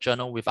if a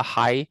journal with a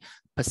high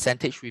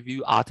percentage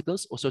review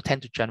articles also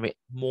tend to generate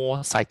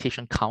more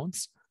citation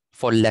counts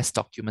for less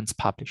documents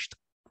published.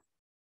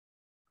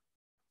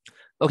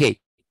 Okay,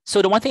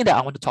 so the one thing that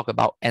I want to talk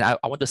about, and I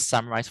want to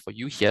summarize for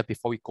you here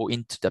before we go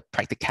into the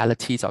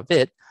practicalities of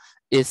it,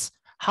 is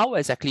how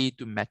exactly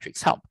do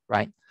metrics help,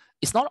 right?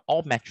 It's not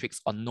all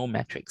metrics or no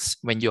metrics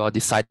when you're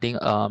deciding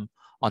on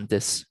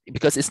this,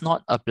 because it's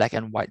not a black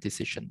and white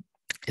decision.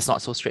 It's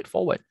not so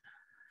straightforward.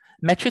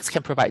 Metrics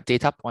can provide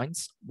data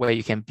points where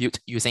you can build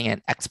using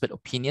an expert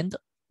opinion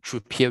through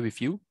peer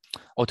review,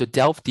 or to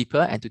delve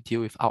deeper and to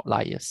deal with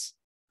outliers.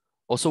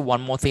 Also,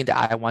 one more thing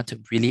that I want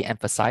to really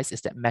emphasize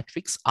is that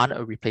metrics aren't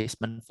a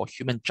replacement for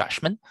human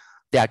judgment.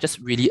 They are just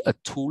really a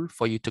tool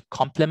for you to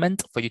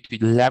complement, for you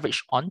to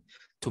leverage on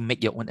to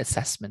make your own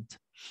assessment.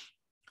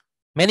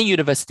 Many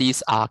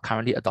universities are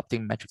currently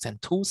adopting metrics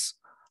and tools.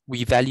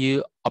 We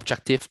value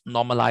objective,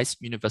 normalized,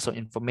 universal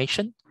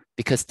information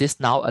because this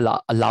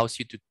now allows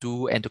you to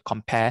do and to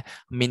compare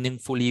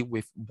meaningfully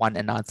with one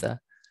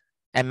another.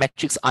 And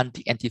metrics aren't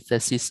the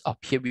antithesis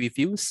of peer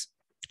reviews.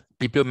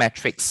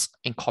 Bibliometrics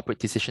incorporate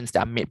decisions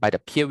that are made by the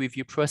peer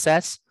review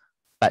process,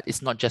 but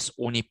it's not just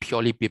only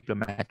purely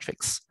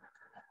bibliometrics.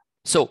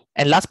 So,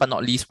 and last but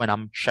not least, when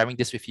I'm sharing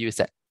this with you, is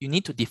that you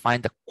need to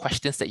define the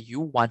questions that you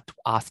want to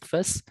ask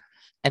first,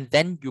 and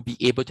then you'll be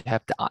able to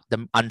have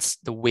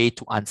the way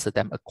to answer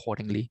them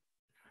accordingly.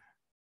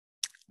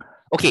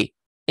 Okay,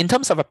 in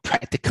terms of a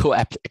practical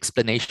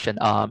application,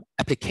 how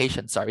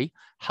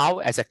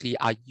exactly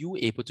are you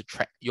able to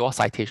track your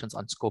citations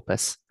on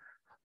Scopus?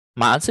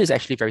 My answer is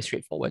actually very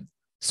straightforward.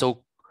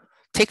 So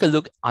take a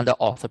look under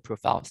author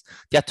profiles.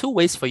 There are 2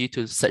 ways for you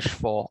to search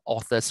for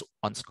authors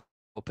on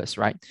Scopus,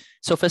 right?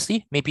 So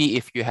firstly, maybe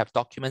if you have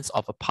documents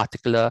of a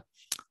particular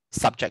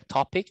subject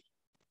topic,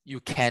 you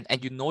can,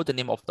 and you know the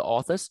name of the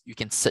authors, you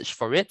can search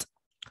for it.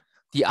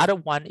 The other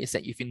one is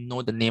that if you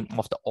know the name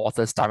of the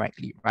authors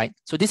directly, right?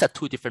 So these are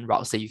 2 different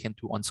routes that you can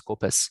do on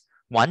Scopus.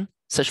 1,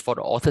 search for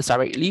the authors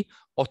directly,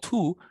 or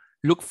 2,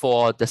 look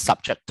for the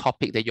subject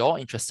topic that you're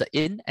interested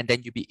in, and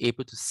then you'll be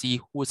able to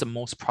see who the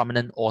most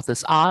prominent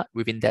authors are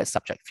within that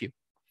subject field.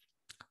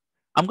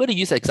 I'm going to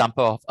use an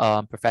example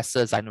of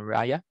Professor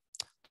Zainuraya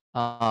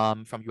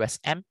from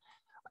USM.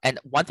 And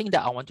one thing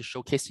that I want to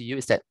showcase to you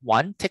is that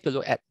 1, take a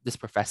look at this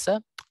professor.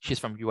 She's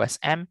from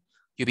USM.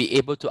 You'll be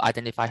able to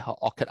identify her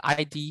ORCID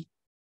ID,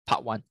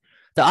 part 1.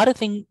 The other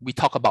thing, we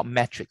talk about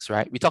metrics,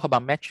 right? We talk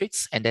about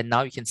metrics, and then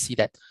now you can see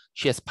that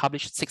she has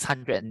published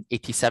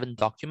 687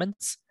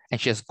 documents, and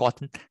she has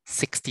gotten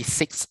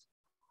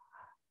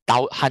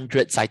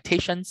 6,600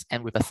 citations,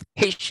 and with a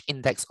H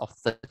index of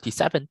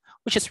 37,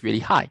 which is really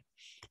high.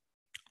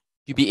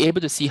 You'll be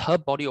able to see her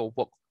body of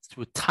work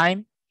through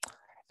time.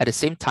 At the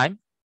same time,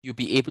 you'll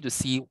be able to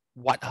see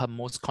what her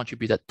most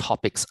contributed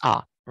topics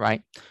are,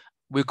 right?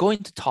 We'll go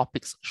into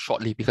topics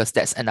shortly because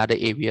that's another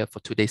area for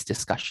today's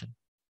discussion.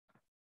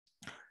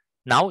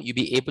 Now you'll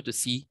be able to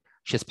see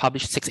she's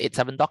published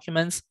 687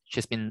 documents.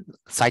 She's been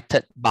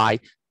cited by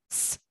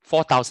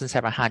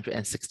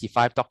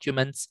 4,765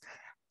 documents,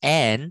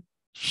 and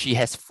she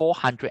has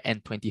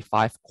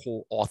 425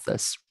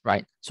 co-authors,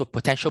 right? So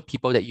potential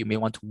people that you may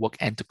want to work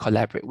and to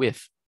collaborate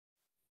with.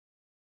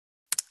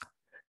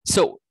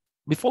 So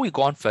before we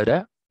go on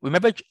further,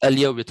 remember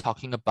earlier we were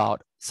talking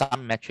about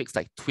some metrics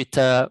like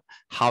Twitter,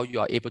 how you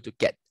are able to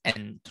get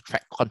and to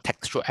track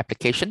contextual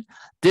application.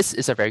 This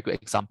is a very good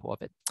example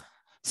of it.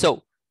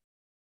 So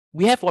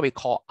we have what we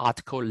call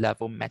article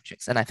level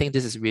metrics. And I think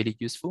this is really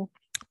useful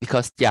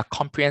because they are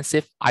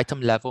comprehensive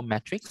item level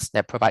metrics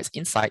that provides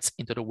insights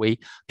into the way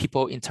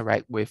people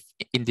interact with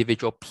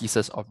individual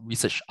pieces of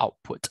research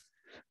output.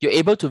 You're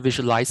able to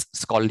visualize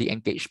scholarly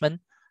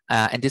engagement,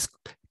 and this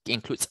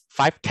includes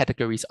 5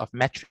 categories of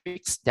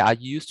metrics that are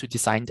used to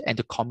design and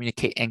to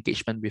communicate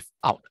engagement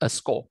without a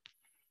score.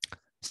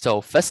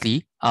 So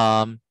firstly,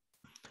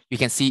 you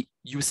can see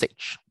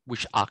usage,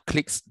 which are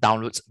clicks,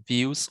 downloads,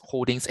 views,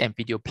 holdings, and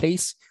video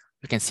plays.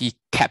 You can see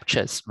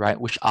captures, right,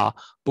 which are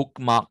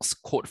bookmarks,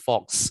 code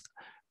forks,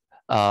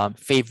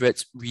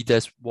 favorites,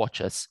 readers,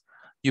 watchers.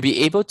 You'll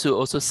be able to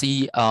also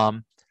see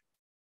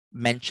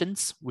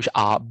mentions, which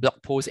are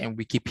blog posts and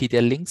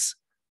Wikipedia links.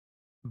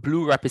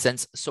 Blue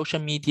represents social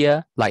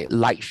media,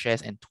 like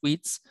shares, and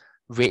tweets.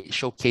 Red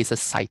showcases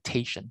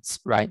citations,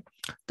 right?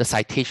 The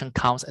citation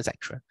counts,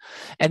 etc.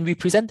 And we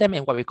present them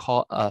in what we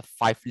call a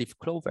 5-leaf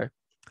clover.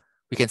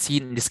 We can see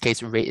in this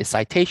case, red is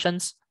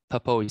citations,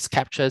 purple is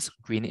captures,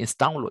 green is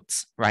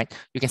downloads, right?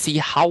 You can see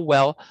how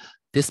well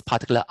this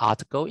particular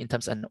article, in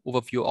terms of an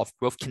overview of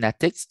growth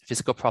kinetics,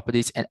 physical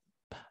properties, and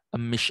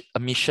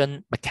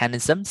emission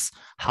mechanisms,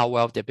 how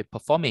well they've been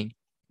performing.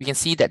 You can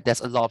see that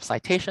there's a lot of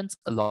citations,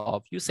 a lot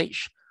of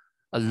usage,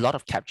 a lot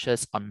of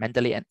captures on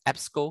Mendeley and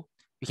EBSCO.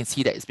 You can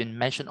see that it's been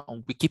mentioned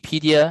on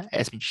Wikipedia,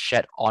 it's been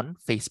shared on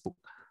Facebook,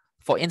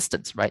 for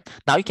instance, right?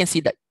 Now you can see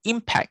the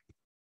impact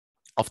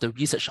of the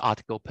research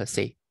article per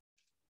se.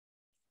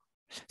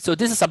 So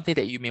this is something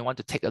that you may want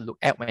to take a look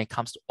at when it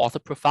comes to author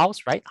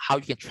profiles, right? How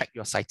you can track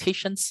your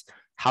citations,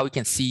 how you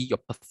can see your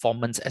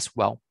performance as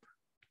well.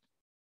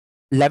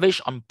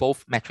 Leverage on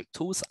both metric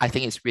tools, I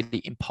think it's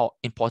really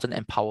important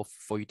and powerful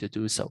for you to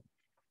do so.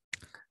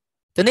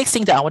 The next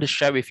thing that I want to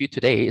share with you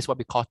today is what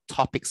we call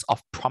topics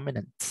of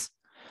prominence.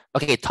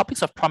 Okay,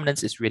 topics of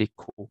prominence is really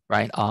cool,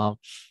 right?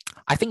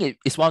 I think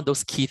it's one of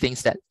those key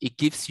things that it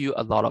gives you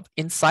a lot of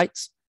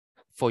insights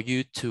for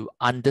you to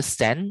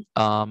understand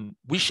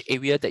which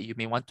area that you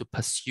may want to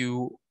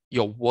pursue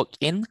your work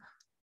in.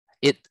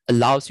 It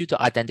allows you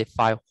to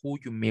identify who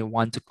you may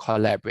want to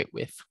collaborate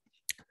with.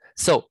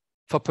 So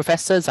for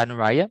Professor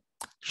Zanuraya,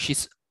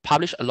 she's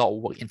published a lot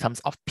of work in terms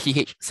of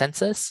pH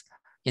sensors,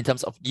 in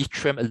terms of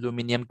yttrium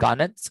aluminum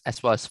garnets,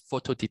 as well as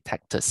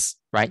photodetectors,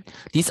 right?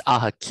 These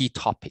are her key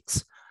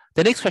topics.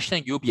 The next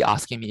question you'll be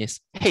asking me is,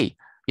 hey,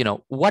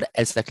 what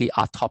exactly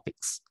are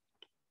topics?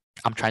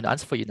 I'm trying to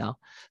answer for you now.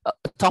 A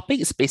topic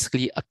is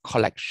basically a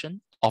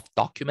collection of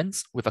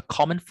documents with a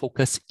common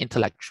focus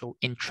intellectual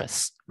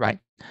interest, right?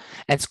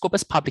 And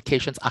Scopus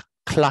publications are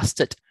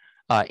clustered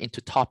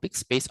into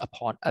topics based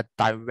upon a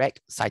direct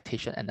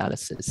citation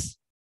analysis.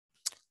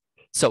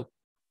 So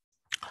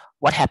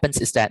what happens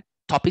is that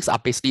topics are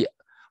basically,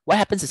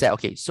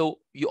 okay, so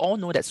you all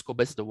know that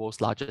Scopus is the world's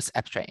largest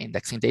abstract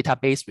indexing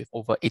database with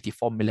over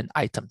 84 million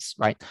items,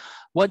 right?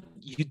 What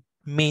you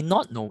may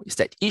not know is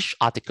that each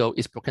article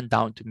is broken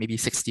down to maybe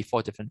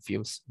 64 different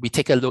fields. We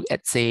take a look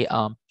at, say,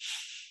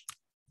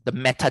 the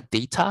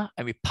metadata,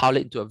 and we pile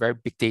it into a very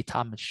big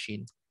data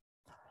machine.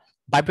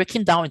 By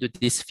breaking down into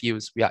these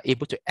fields, we are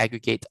able to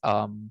aggregate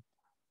a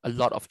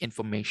lot of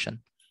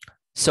information.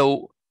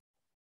 So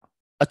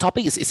a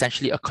topic is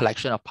essentially a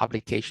collection of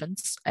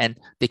publications, and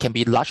they can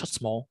be large or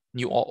small,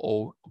 new or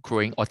old,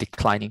 growing or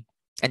declining.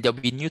 And there'll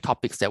be new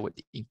topics that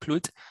would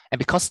include. And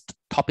because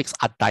topics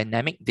are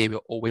dynamic, they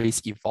will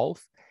always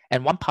evolve.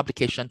 And one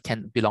publication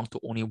can belong to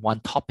only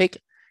one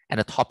topic, and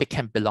a topic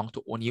can belong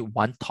to only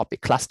one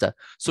topic cluster.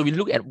 So we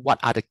look at what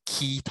are the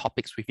key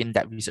topics within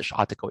that research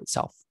article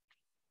itself.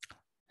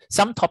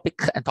 Some topic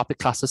and topic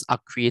clusters are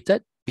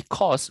created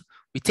because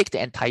we take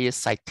the entire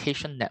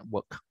citation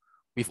network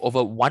with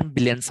over 1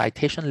 billion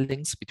citation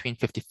links between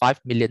 55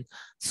 million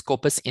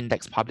Scopus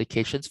index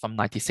publications from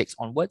 96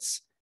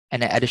 onwards,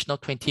 and an additional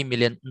 20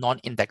 million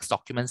non-indexed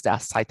documents that are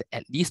cited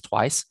at least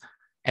twice.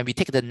 And we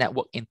take the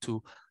network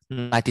into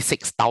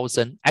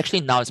 96,000.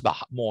 Actually, now it's about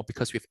more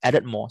because we've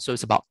added more. So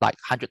it's about like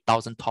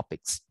 100,000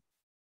 topics.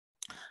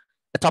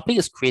 A topic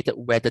is created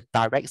where the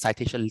direct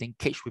citation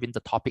linkage within the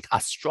topic are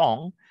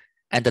strong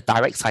and the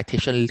direct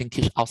citation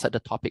linkage outside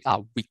the topic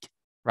are weak,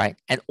 right?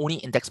 And only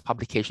indexed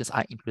publications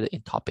are included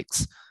in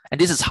topics.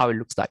 And this is how it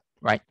looks like,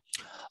 right?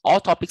 All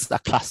topics are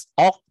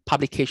all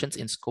publications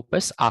in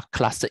Scopus are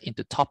clustered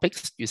into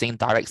topics using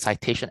direct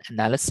citation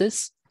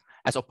analysis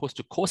as opposed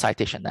to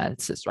co-citation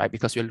analysis, right?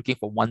 Because we're looking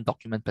for one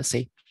document per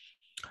se.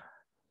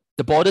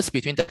 The borders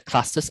between the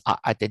clusters are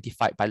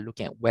identified by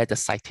looking at where the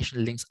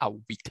citation links are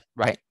weak,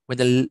 right? When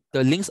the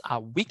links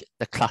are weak,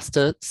 the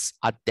clusters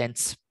are then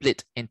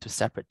split into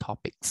separate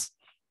topics.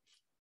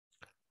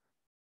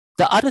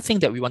 The other thing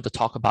that we want to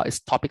talk about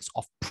is topics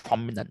of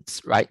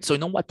prominence, right? So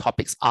you know what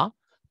topics are?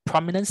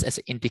 Prominence as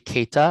an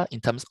indicator in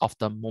terms of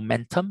the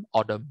momentum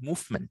or the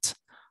movement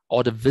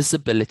or the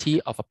visibility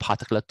of a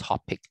particular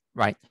topic,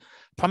 right?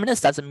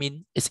 Prominence doesn't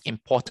mean it's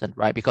important,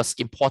 right? Because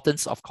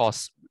importance, of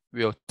course,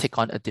 will take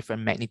on a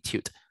different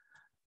magnitude.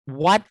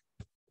 What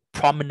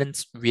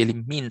prominence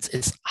really means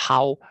is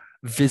how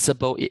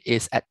visible it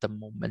is at the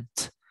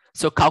moment.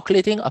 So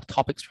calculating a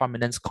topic's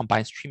prominence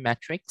combines three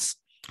metrics.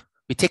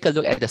 We take a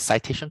look at the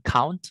citation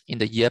count in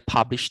the year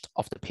published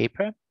of the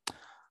paper.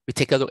 We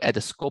take a look at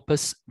the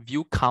Scopus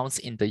view counts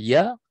in the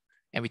year,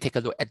 and we take a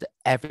look at the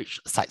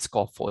average site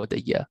score for the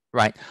year,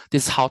 right?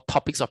 This is how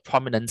topics of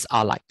prominence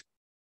are like.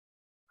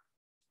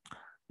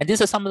 And these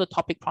are some of the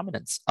topic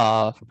prominence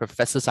for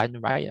Professor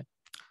Zainul Raya.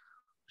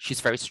 She's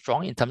very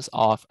strong in terms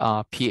of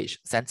pH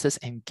census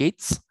and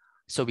gates.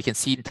 So we can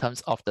see in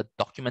terms of the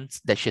documents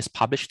that she has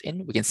published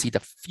in, we can see the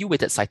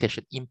field-weighted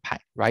citation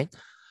impact, right?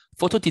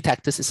 Photo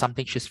detectors is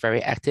something she's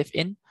very active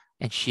in,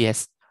 and she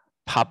has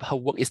her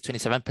work is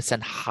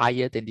 27%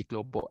 higher than the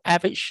global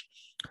average.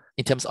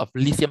 In terms of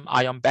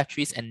lithium-ion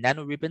batteries and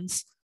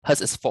nanoribbons,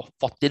 hers is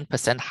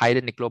 14% higher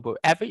than the global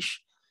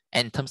average.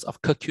 And in terms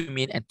of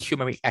curcumin and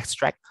turmeric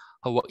extract,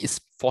 her work is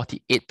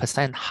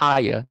 48%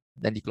 higher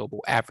than the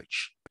global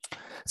average.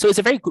 So it's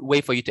a very good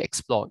way for you to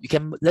explore. You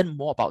can learn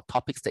more about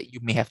topics that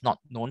you may have not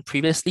known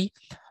previously,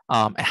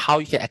 and how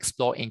you can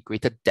explore in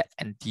greater depth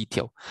and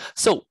detail.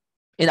 So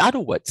in other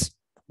words,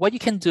 what you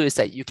can do is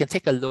that you can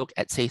take a look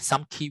at, say,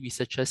 some key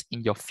researchers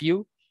in your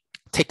field,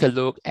 take a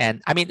look,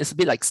 and I mean, it's a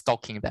bit like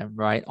stalking them,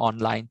 right,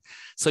 online.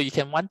 So you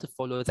can want to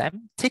follow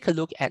them, take a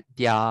look at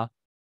the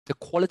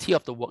quality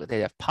of the work that they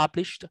have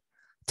published,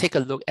 take a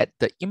look at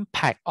the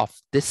impact of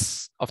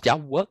their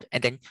work,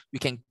 and then you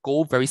can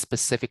go very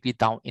specifically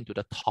down into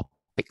the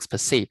topics per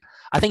se.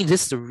 I think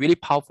this is a really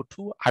powerful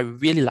tool. I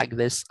really like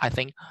this. I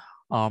think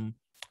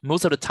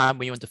most of the time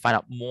when you want to find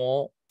out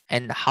more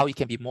and how you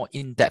can be more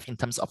in-depth in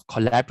terms of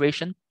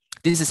collaboration,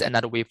 this is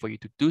another way for you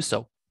to do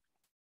so.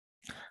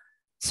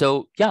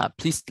 So yeah,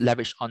 please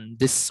leverage on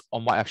this,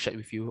 on what I've shared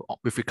with you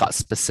with regards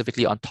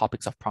specifically on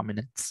topics of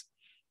prominence.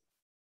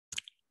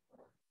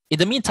 In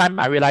the meantime,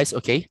 I realized,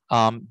 okay,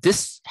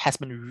 this has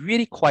been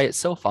really quiet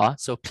so far.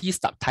 So please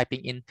start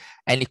typing in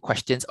any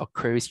questions or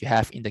queries you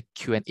have in the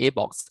Q&A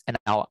box, and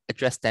I'll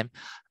address them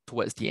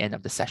towards the end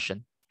of the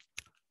session.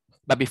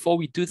 But before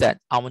we do that,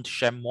 I want to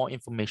share more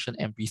information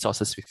and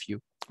resources with you,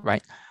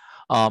 right?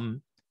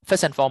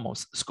 First and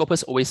foremost,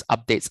 Scopus always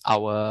updates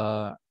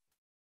our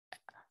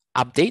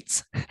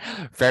updates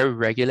very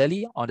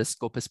regularly on the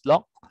Scopus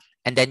blog.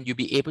 And then you'll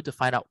be able to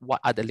find out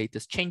what are the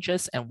latest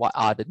changes and what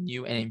are the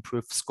new and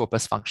improved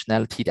Scopus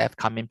functionality that have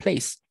come in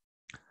place.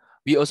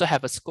 We also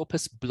have a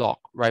Scopus blog,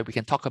 right? We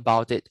can talk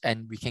about it,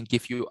 and we can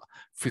give you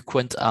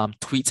frequent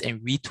tweets and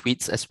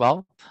retweets as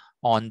well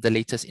on the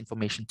latest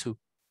information too.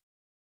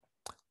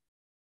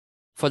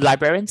 For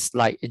librarians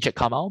like Injek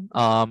Kamal,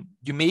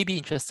 you may be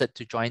interested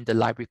to join the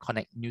Library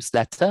Connect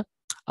newsletter.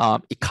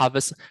 It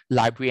covers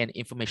library and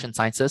information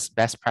sciences,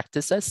 best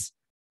practices,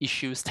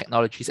 issues,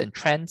 technologies, and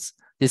trends.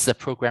 This is a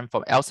program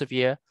from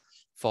Elsevier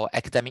for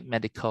academic,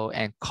 medical,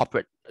 and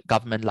corporate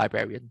government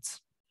librarians.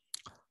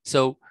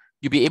 So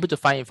you'll be able to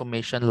find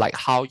information like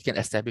how you can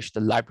establish the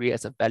library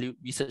as a valued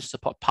research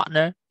support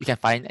partner. You can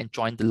find and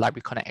join the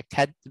Library Connect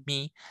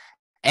Academy.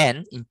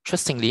 And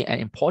interestingly and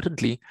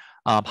importantly,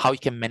 how you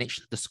can manage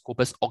the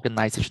Scopus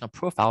organizational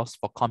profiles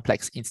for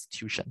complex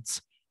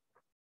institutions.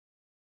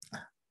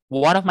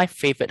 One of my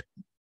favorite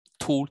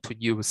tools to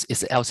use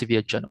is the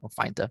Elsevier Journal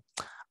Finder.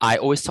 I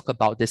always talk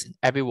about this in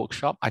every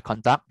workshop I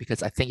conduct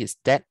because I think it's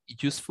that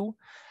useful.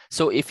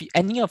 So if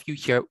any of you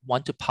here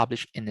want to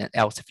publish in an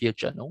Elsevier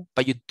journal,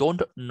 but you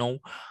don't know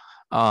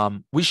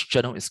which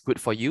journal is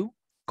good for you,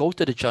 go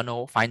to the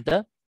Journal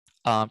Finder.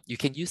 You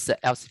can use the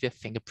Elsevier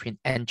fingerprint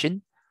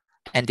engine,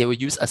 and they will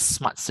use a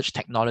smart search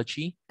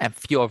technology and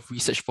field of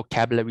research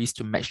vocabularies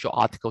to match your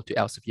article to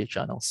Elsevier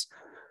journals.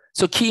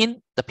 So key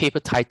in the paper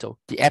title,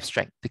 the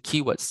abstract, the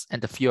keywords,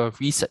 and the field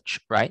of research,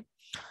 right?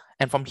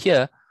 And from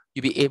here,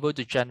 you'll be able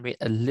to generate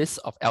a list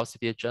of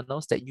Elsevier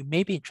journals that you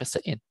may be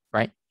interested in,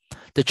 right?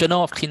 The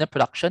Journal of Cleaner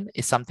Production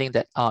is something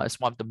that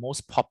is one of the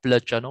most popular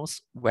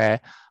journals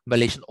where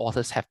Malaysian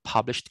authors have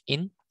published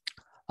in.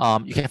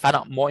 You can find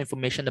out more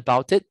information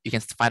about it. You can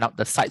find out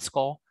the site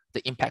score,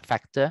 the impact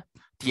factor,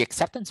 the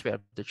acceptance rate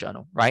of the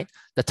journal, right?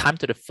 The time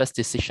to the first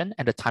decision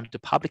and the time to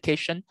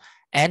publication.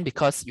 And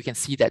because you can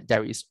see that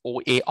there is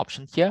OA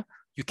option here,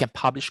 you can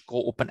publish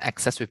Go Open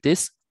Access with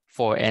this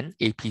for an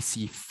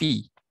APC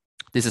fee.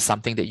 This is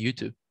something that you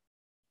do.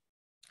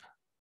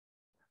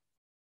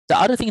 The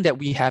other thing that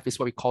we have is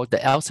what we call the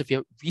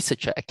Elsevier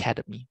Researcher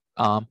Academy.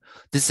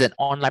 This is an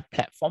online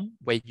platform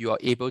where you are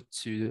able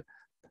to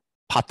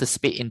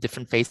participate in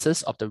different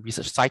phases of the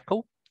research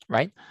cycle,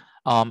 right?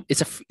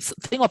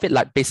 Think of it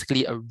like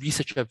basically a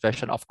researcher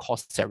version of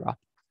Coursera.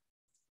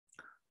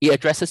 It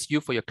addresses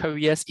you for your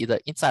careers, either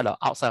inside or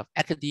outside of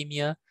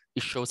academia.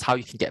 It shows how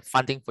you can get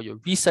funding for your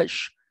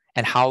research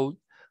and how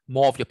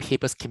more of your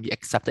papers can be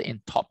accepted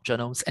in top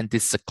journals. And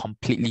this is a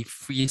completely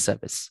free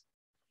service.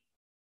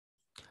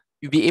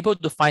 You'll be able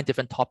to find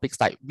different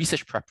topics like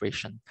research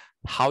preparation,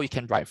 how you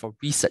can write for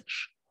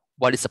research,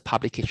 what is the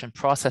publication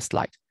process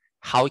like,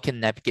 how you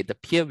can navigate the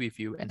peer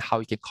review, and how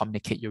you can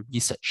communicate your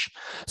research.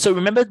 So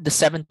remember the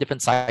 7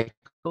 different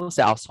cycles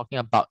that I was talking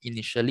about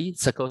initially,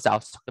 circles that I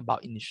was talking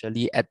about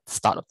initially at the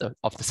start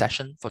of the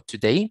session for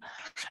today.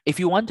 If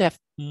you want to have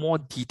more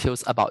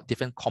details about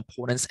different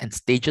components and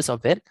stages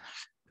of it,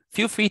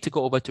 feel free to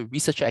go over to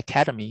Researcher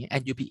Academy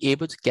and you'll be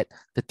able to get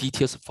the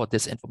details for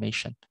this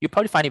information. You'll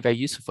probably find it very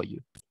useful for you.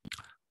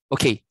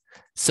 Okay,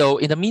 so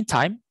in the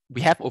meantime,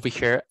 we have over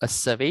here a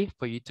survey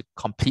for you to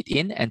complete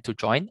in and to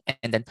join.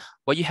 And then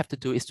what you have to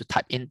do is to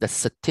type in the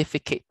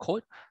certificate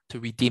code to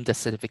redeem the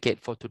certificate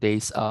for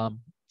today's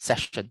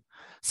session.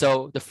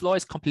 So the floor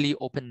is completely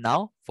open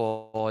now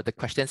for the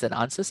questions and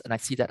answers. And I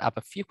see that I have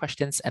a few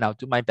questions and I'll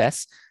do my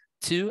best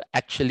to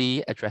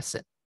actually address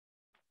it.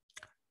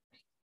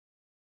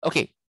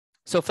 Okay,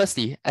 so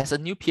firstly, as a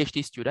new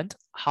PhD student,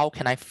 how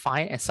can I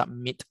find and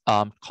submit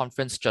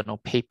conference journal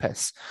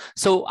papers?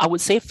 So I would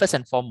say first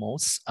and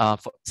foremost,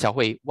 for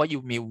Xiaohui, what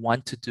you may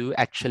want to do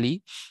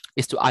actually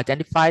is to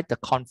identify the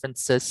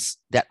conferences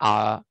that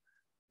are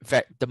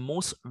the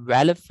most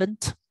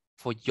relevant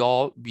for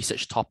your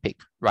research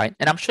topic, right?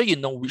 And I'm sure you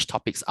know which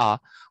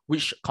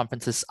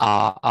conferences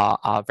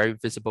are very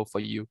visible for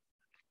you.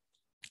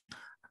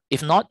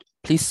 If not,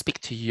 please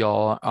speak to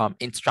your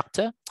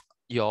instructor,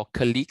 your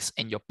colleagues,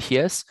 and your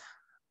peers,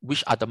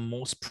 which are the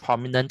most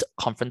prominent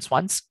conference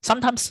ones.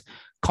 Sometimes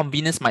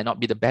convenience might not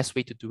be the best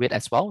way to do it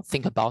as well.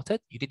 Think about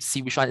it. You need to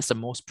see which one is the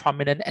most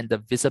prominent and the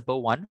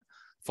visible one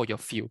for your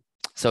field.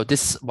 So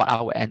this is what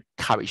I would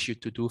encourage you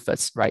to do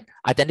first, right?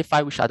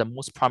 Identify which are the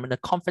most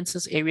prominent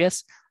conferences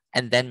areas,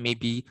 and then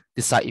maybe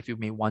decide if you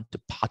may want to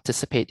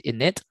participate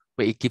in it,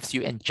 where it gives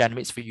you and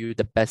generates for you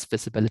the best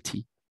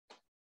visibility.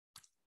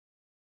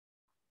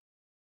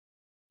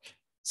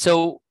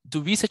 So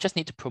do researchers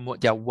need to promote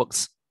their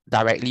works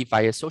directly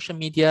via social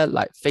media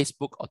like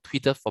Facebook or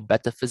Twitter for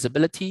better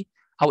visibility?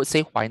 I would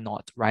say, why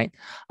not, right?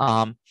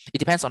 It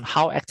depends on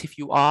how active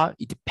you are.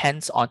 It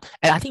depends on,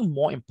 and I think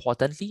more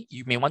importantly,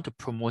 you may want to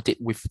promote it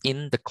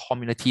within the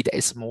community that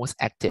is most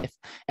active.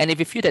 And if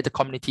you feel that the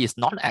community is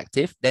not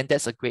active, then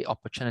that's a great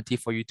opportunity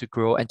for you to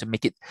grow and to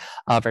make it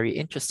very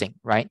interesting,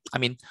 right? I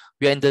mean,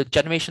 we are in the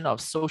generation of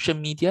social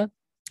media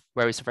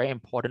where it's very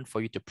important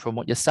for you to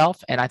promote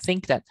yourself. And I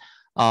think that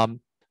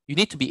you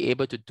need to be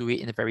able to do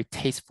it in a very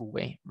tasteful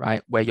way,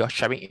 right? Where you're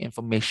sharing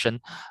information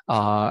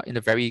in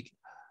a very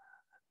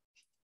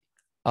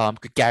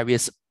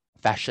gregarious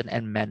fashion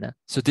and manner.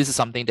 So this is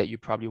something that you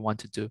probably want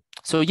to do.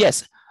 So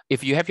yes,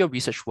 if you have your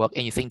research work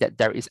and you think that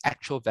there is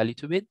actual value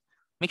to it,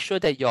 make sure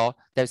that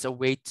there's a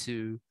way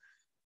to,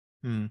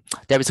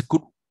 there is a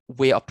good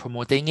way of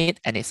promoting it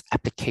and its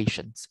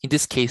applications. In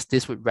this case,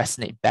 this would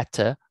resonate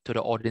better to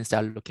the audience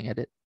that are looking at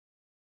it.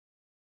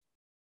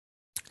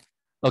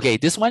 Okay,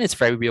 this one is a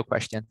very real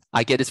question.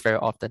 I get this very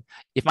often.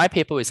 If my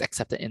paper is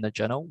accepted in a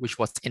journal, which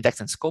was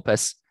indexed in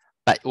Scopus,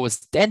 but it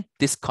was then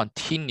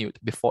discontinued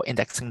before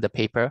indexing the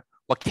paper,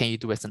 what can you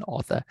do as an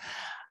author?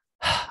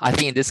 I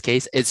think in this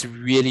case, it's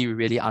really,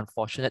 really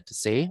unfortunate to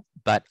say,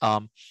 but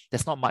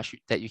there's not much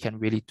that you can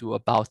really do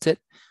about it.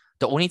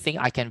 The only thing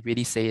I can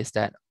really say is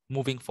that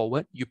moving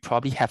forward, you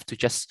probably have to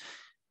just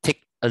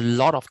take a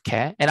lot of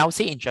care. And I would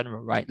say in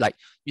general, right? Like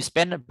you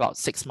spend about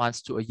 6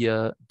 months to a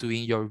year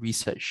doing your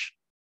research.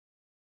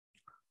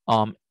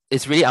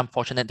 It's really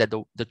unfortunate that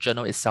the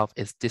journal itself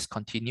is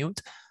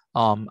discontinued.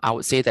 I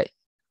would say that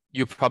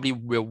you probably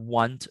will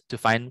want to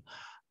find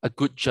a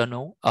good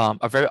journal,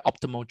 a very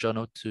optimal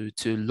journal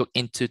to look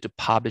into to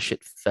publish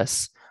it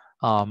first.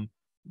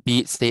 Be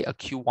it say a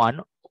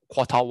Q1,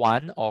 quartile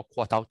 1 or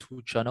quartile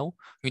 2 journal.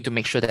 You need to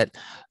make sure that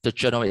the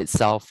journal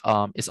itself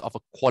is of a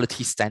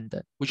quality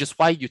standard, which is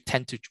why you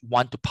tend to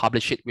want to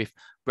publish it with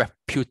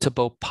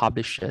reputable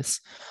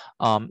publishers.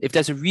 If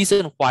there's a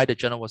reason why the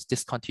journal was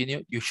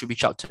discontinued, you should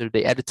reach out to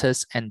the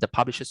editors and the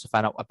publishers to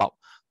find out about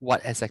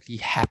what exactly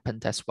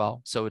happened as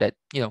well, so that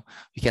you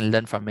can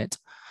learn from it.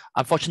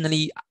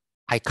 Unfortunately,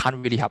 I can't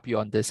really help you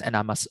on this, and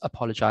I must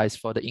apologize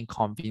for the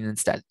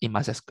inconvenience that it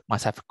must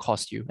have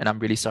caused you, and I'm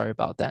really sorry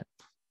about that.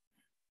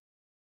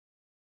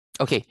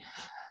 Okay,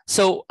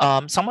 so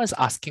someone is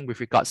asking with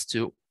regards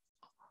to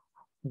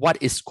what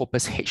is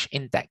Scopus H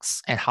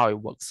index and how it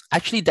works.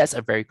 Actually, that's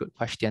a very good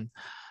question.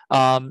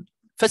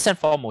 First and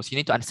foremost, you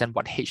need to understand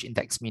what H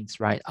index means,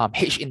 right?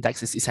 H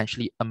index is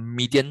essentially a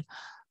median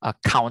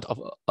count of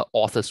an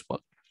author's work.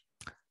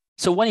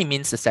 So what it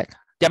means is that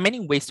there are many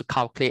ways to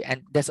calculate,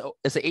 and there's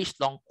an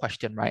age-long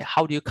question, right?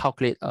 How do you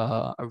calculate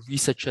a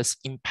researcher's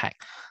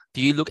impact?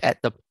 Do you look at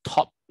the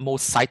top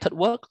most cited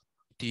work?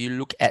 Do you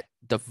look at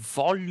the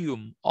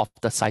volume of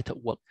the cited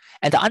work?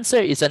 And the answer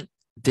isn't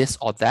this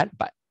or that,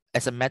 but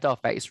as a matter of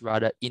fact, it's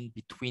rather in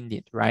between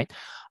it, right?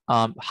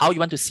 How you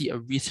want to see a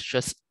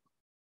researcher's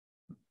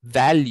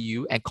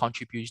value and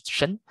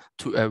contribution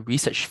to a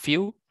research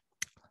field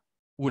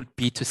would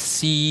be to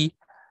see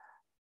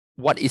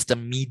what is the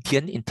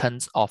median in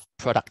terms of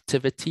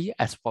productivity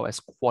as well as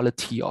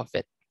quality of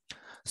it.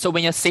 So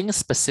when you're saying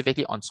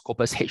specifically on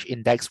Scopus H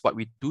index, what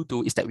we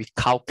do is that we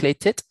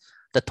calculate it,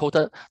 the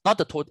total, not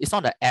the total, it's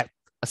not a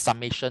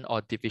summation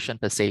or division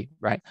per se,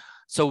 right?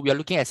 So we are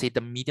looking at, say,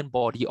 the median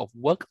body of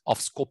work of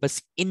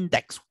Scopus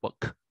index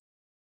work,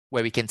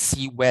 where we can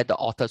see where the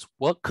author's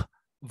work,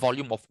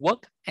 volume of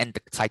work, and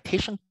the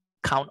citation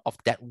count of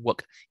that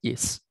work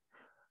is.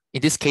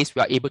 In this case,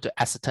 we are able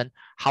to ascertain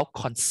how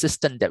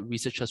consistent that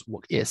researcher's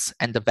work is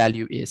and the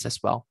value is as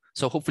well.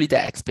 So hopefully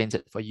that explains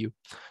it for you.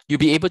 You'll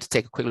be able to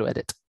take a quick look at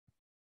it.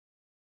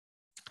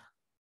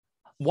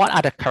 What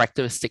are the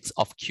characteristics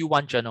of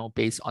Q1 journal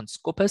based on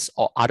Scopus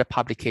or other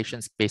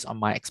publications based on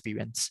my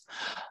experience?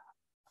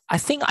 I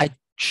think I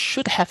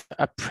should have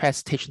a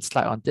presentation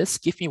slide on this.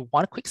 Give me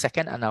one quick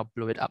second and I'll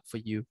blow it up for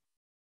you.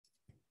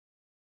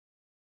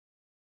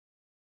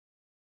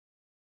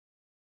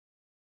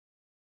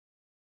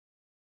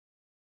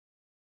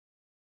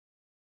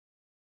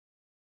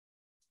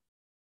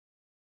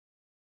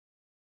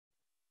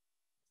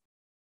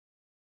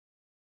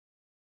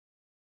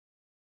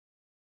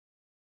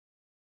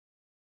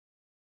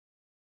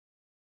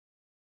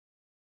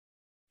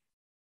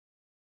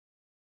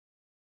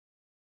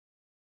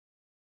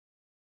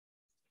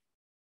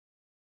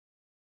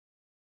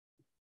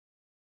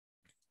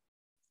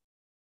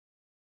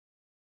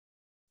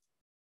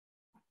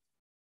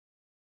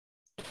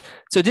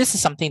 So this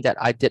is something that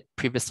I did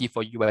previously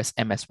for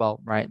USM as well,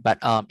 right? But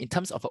in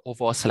terms of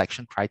overall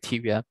selection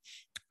criteria,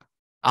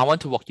 I want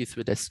to walk you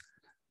through this.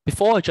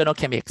 Before a journal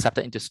can be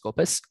accepted into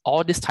Scopus,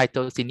 all these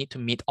titles, they need to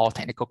meet all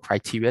technical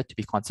criteria to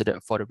be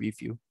considered for the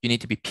review. You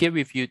need to be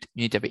peer-reviewed,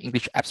 you need to have an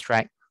English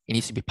abstract, it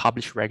needs to be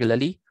published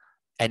regularly,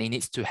 and it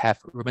needs to have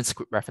Roman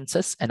script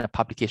references and a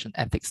publication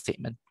ethics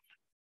statement.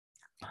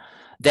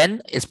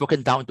 Then it's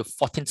broken down into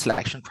 14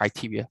 selection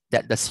criteria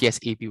that the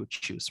CSAB would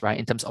choose, right?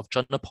 In terms of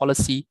journal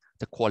policy,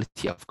 the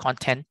quality of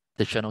content,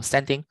 the journal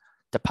standing,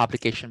 the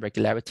publication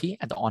regularity,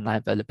 and the online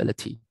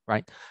availability,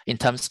 right? In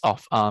terms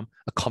of a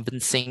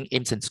convincing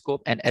aims and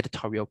scope and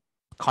editorial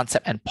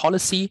concept and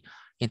policy,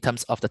 in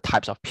terms of the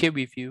types of peer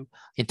review,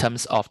 in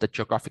terms of the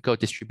geographical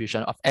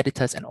distribution of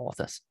editors and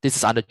authors. This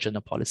is under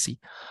journal policy.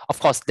 Of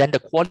course, then the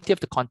quality of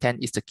the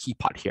content is the key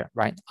part here,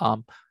 right?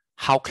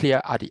 How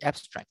clear are the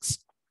abstracts?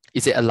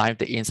 Is it aligned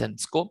with the aims and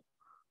scope?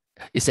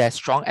 Is there a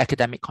strong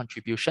academic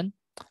contribution?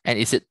 And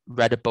is it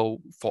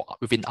readable for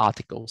within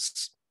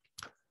articles?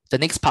 The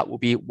next part will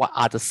be what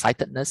are the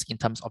citedness in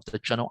terms of the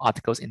journal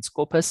articles in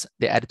Scopus,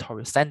 the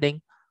editorial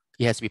standing.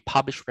 It has to be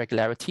published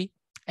regularity,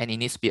 and it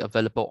needs to be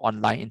available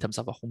online in terms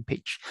of a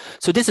homepage.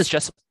 So this is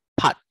just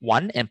part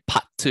 1 and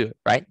part 2,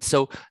 right?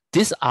 So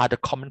these are the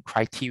common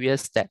criteria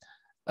that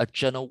a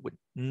journal would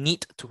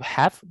need to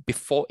have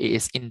before it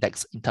is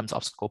indexed in terms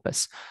of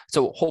Scopus.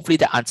 So hopefully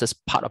that answers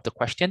part of the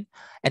question.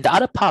 And the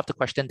other part of the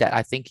question that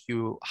I think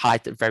you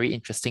highlighted very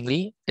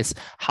interestingly is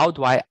how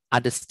do I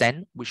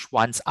understand which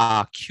ones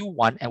are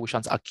Q1 and which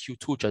ones are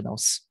Q2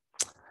 journals?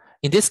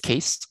 In this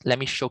case, let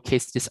me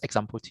showcase this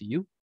example to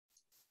you.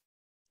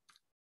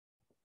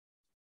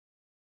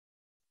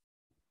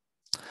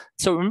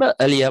 So remember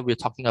earlier we were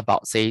talking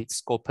about, say,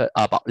 Scopus,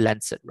 about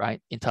Lancet,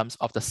 right? In terms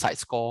of the site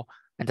score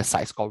and the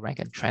site score rank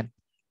and trend.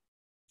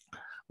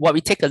 What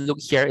we take a look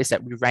here is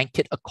that we rank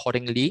it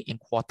accordingly in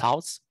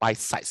quartiles by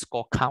site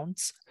score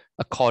counts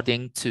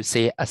according to,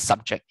 say, a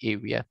subject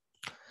area.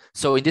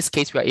 So in this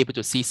case, we are able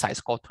to see site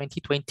score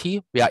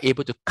 2020. We are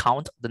able to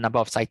count the number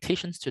of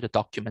citations to the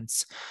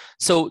documents.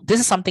 So this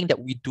is something that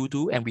we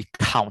do and we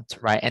count,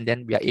 right? And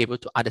then we are able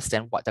to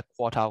understand what the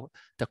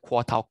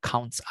quartile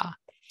counts are.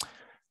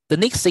 The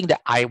next thing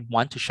that I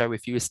want to share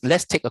with you is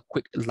let's take a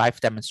quick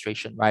live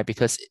demonstration, right?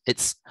 Because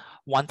it's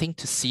one thing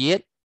to see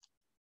it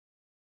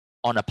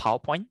on a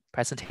PowerPoint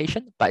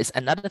presentation, but it's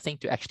another thing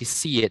to actually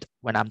see it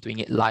when I'm doing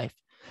it live.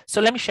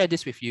 So let me share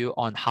this with you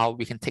on how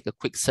we can take a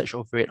quick search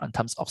over it in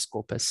terms of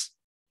Scopus.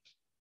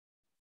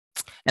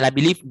 And I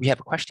believe we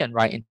have a question,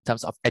 right, in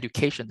terms of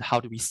education.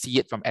 How do we see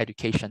it from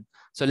education?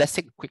 So let's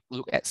take a quick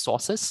look at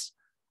sources.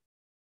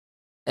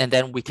 And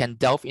then we can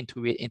delve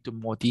into it into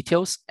more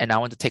details. And I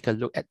want to take a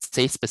look at,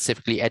 say,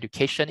 specifically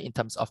education in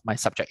terms of my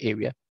subject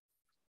area.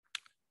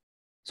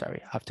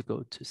 Sorry, I have to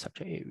go to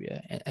subject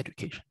area and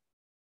education.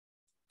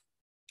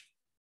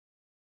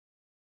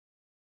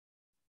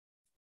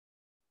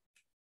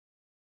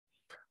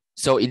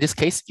 So in this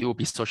case, it will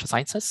be social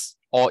sciences,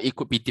 or it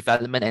could be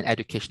development and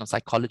educational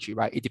psychology,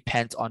 right? It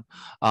depends on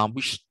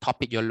which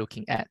topic you're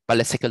looking at. But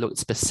let's take a look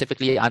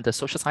specifically under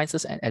social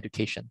sciences and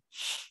education.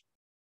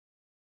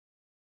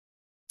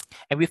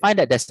 And we find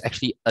that there's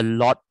actually a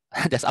lot,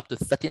 there's up to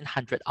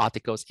 1,300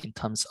 articles in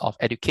terms of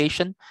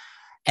education.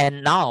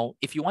 And now,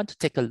 if you want to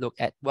take a look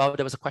at, well,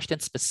 there was a question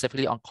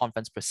specifically on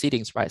conference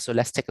proceedings, right? So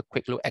let's take a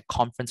quick look at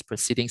conference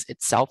proceedings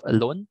itself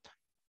alone.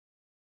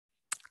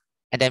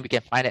 And then we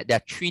can find that there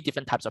are 3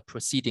 different types of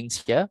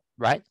proceedings here,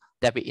 right?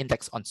 That we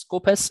index on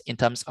Scopus in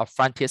terms of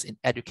frontiers in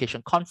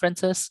education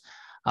conferences,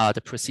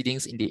 the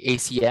proceedings in the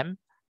ACM,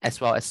 as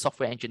well as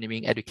software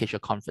engineering educational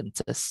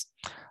conferences.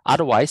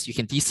 Otherwise, you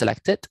can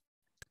deselect it,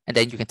 and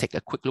then you can take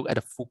a quick look at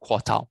the full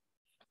quartile.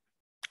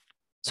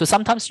 So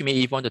sometimes you may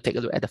even want to take a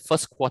look at the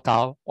first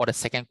quartile or the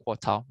second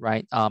quartile,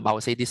 right? I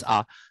would say these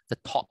are the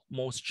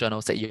topmost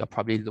journals that you're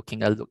probably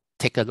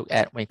take a look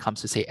at when it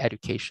comes to, say,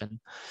 education.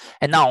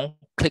 And now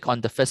click on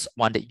the first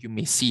one that you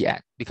may see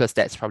at, because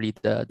that's probably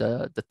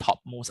the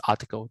topmost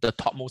article, the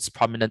topmost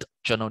prominent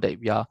journal that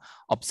we are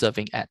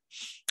observing at.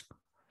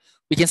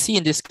 We can see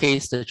in this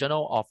case, the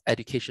Journal of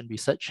Education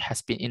Research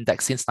has been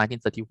indexed since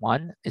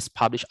 1931. It's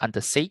published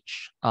under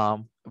SAGE.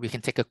 We can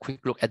take a quick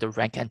look at the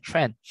rank and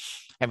trend,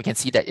 and we can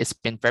see that it's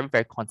been very,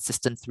 very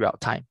consistent throughout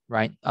time,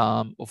 right?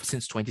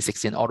 Since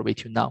 2016 all the way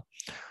to now.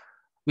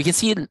 We can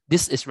see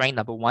this is ranked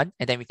number 1,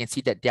 and then we can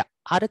see that there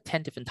are other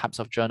 10 different types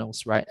of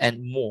journals, right?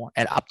 And more,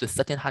 and up to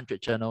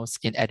 1,300 journals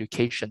in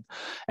education.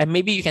 And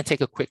maybe you can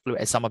take a quick look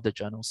at some of the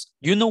journals.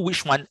 You know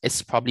which one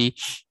is probably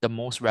the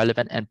most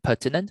relevant and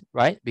pertinent,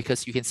 right?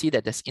 Because you can see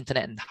that there's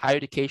internet and higher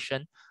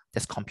education,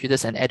 there's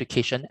computers and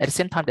education. At the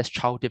same time, there's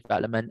child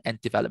development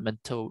and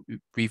developmental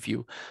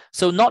review.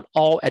 So not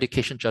all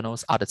education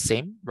journals are the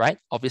same, right?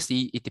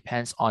 Obviously, it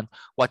depends on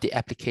what the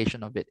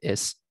application of it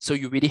is. So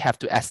you really have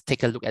to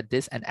take a look at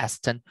this and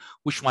ascertain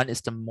which one is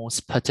the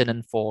most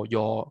pertinent for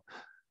your,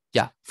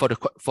 for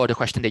the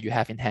question that you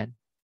have in hand.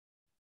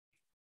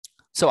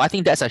 So I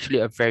think that's actually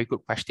a very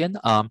good question.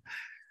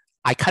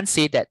 I can't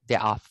say that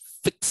there are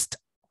fixed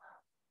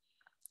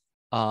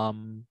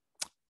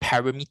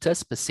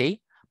parameters per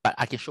se, but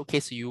I can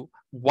showcase to you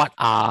what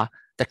are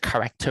the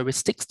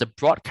characteristics, the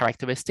broad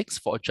characteristics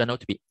for a journal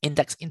to be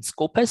indexed in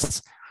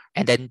Scopus.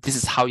 And then this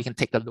is how you can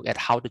take a look at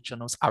how the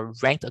journals are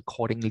ranked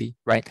accordingly,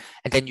 right?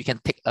 And then you can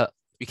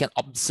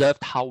observe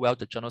how well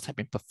the journals have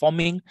been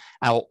performing.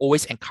 I will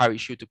always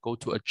encourage you to go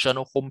to a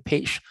journal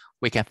homepage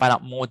where you can find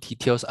out more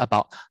details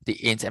about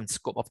the aims and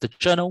scope of the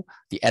journal,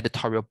 the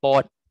editorial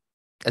board,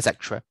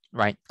 etc.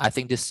 Right? I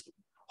think this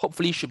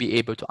hopefully should be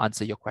able to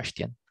answer your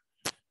question.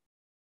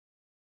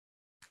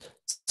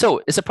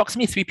 So it's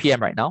approximately 3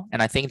 p.m. right now,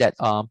 and I think that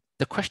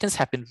the questions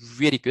have been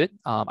really good.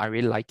 I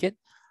really like it.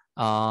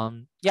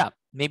 Yeah,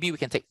 maybe we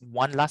can take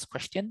one last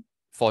question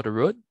for the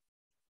road.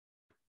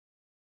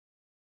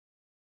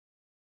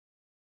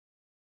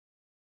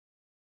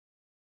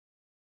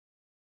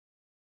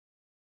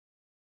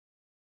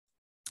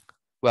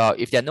 Well,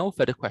 if there are no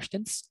further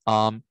questions,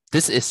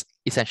 this is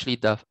essentially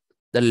the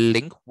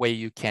link where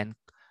you can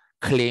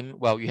claim,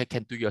 well, you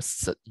can do your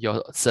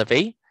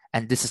survey.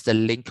 And this is the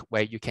link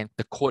where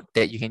the code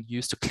that you can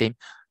use to claim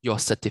your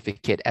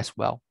certificate as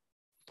well.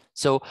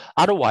 So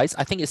otherwise,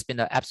 I think it's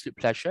been an absolute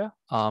pleasure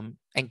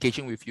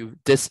engaging with you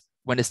this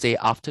Wednesday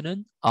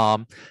afternoon.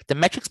 The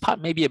metrics part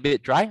may be a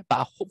bit dry,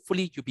 but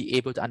hopefully you'll be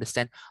able to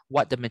understand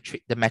what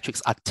the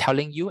metrics are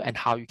telling you and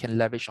how you can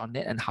leverage on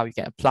it and how you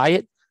can apply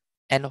it.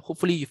 And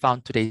hopefully you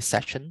found today's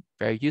session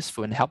very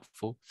useful and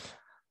helpful.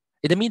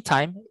 In the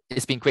meantime,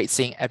 it's been great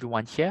seeing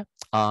everyone here.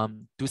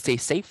 Do stay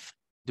safe,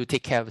 do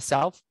take care of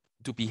yourself,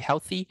 do be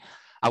healthy.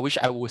 I wish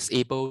I was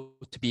able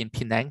to be in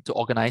Penang to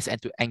organize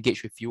and to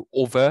engage with you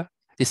over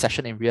this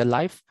session in real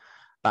life,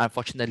 but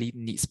unfortunately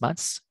needs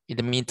must. In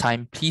the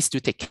meantime, please do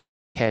take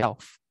care of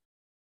yourself.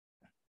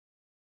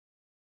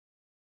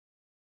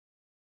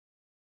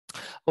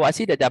 Oh, I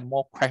see that there are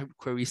more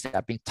queries that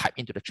are being typed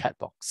into the chat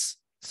box.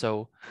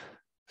 So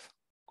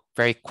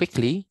very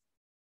quickly.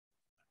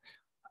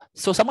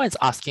 So someone is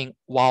asking,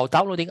 while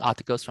downloading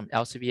articles from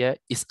Elsevier,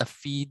 is a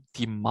fee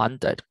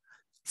demanded?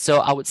 So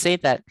I would say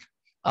that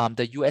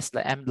the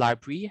USM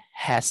library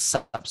has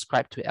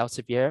subscribed to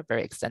Elsevier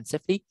very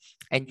extensively,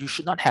 and you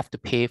should not have to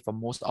pay for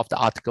most of the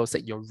articles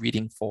that you're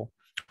reading for.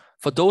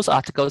 For those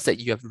articles that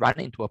you have run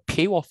into a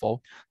paywall for,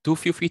 do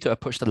feel free to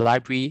approach the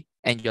library,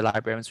 and your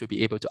librarians will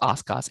be able to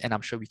ask us, and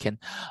I'm sure we can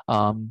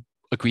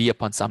agree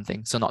upon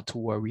something, so not to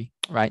worry,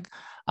 right?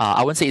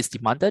 I wouldn't say it's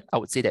demanded. I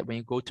would say that when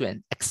you go to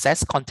and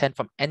access content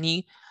from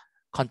any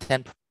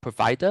content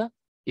provider,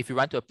 if you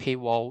run to a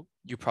paywall,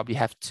 you probably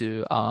have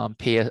to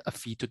pay a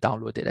fee to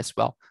download it as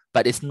well.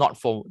 But it's not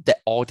for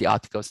all the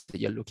articles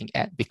that you're looking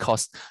at,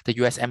 because the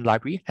USM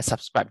library has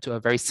subscribed to a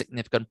very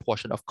significant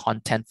portion of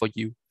content for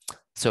you.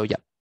 So yeah.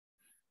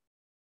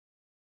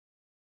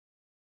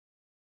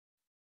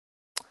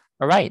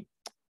 All right.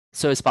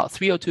 So it's about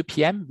 3:02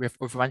 p.m.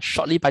 We've run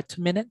shortly by 2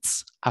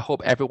 minutes. I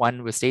hope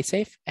everyone will stay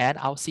safe, and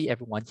I'll see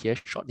everyone here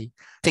shortly.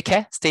 Take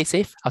care, stay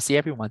safe. I'll see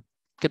everyone.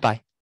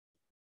 Goodbye.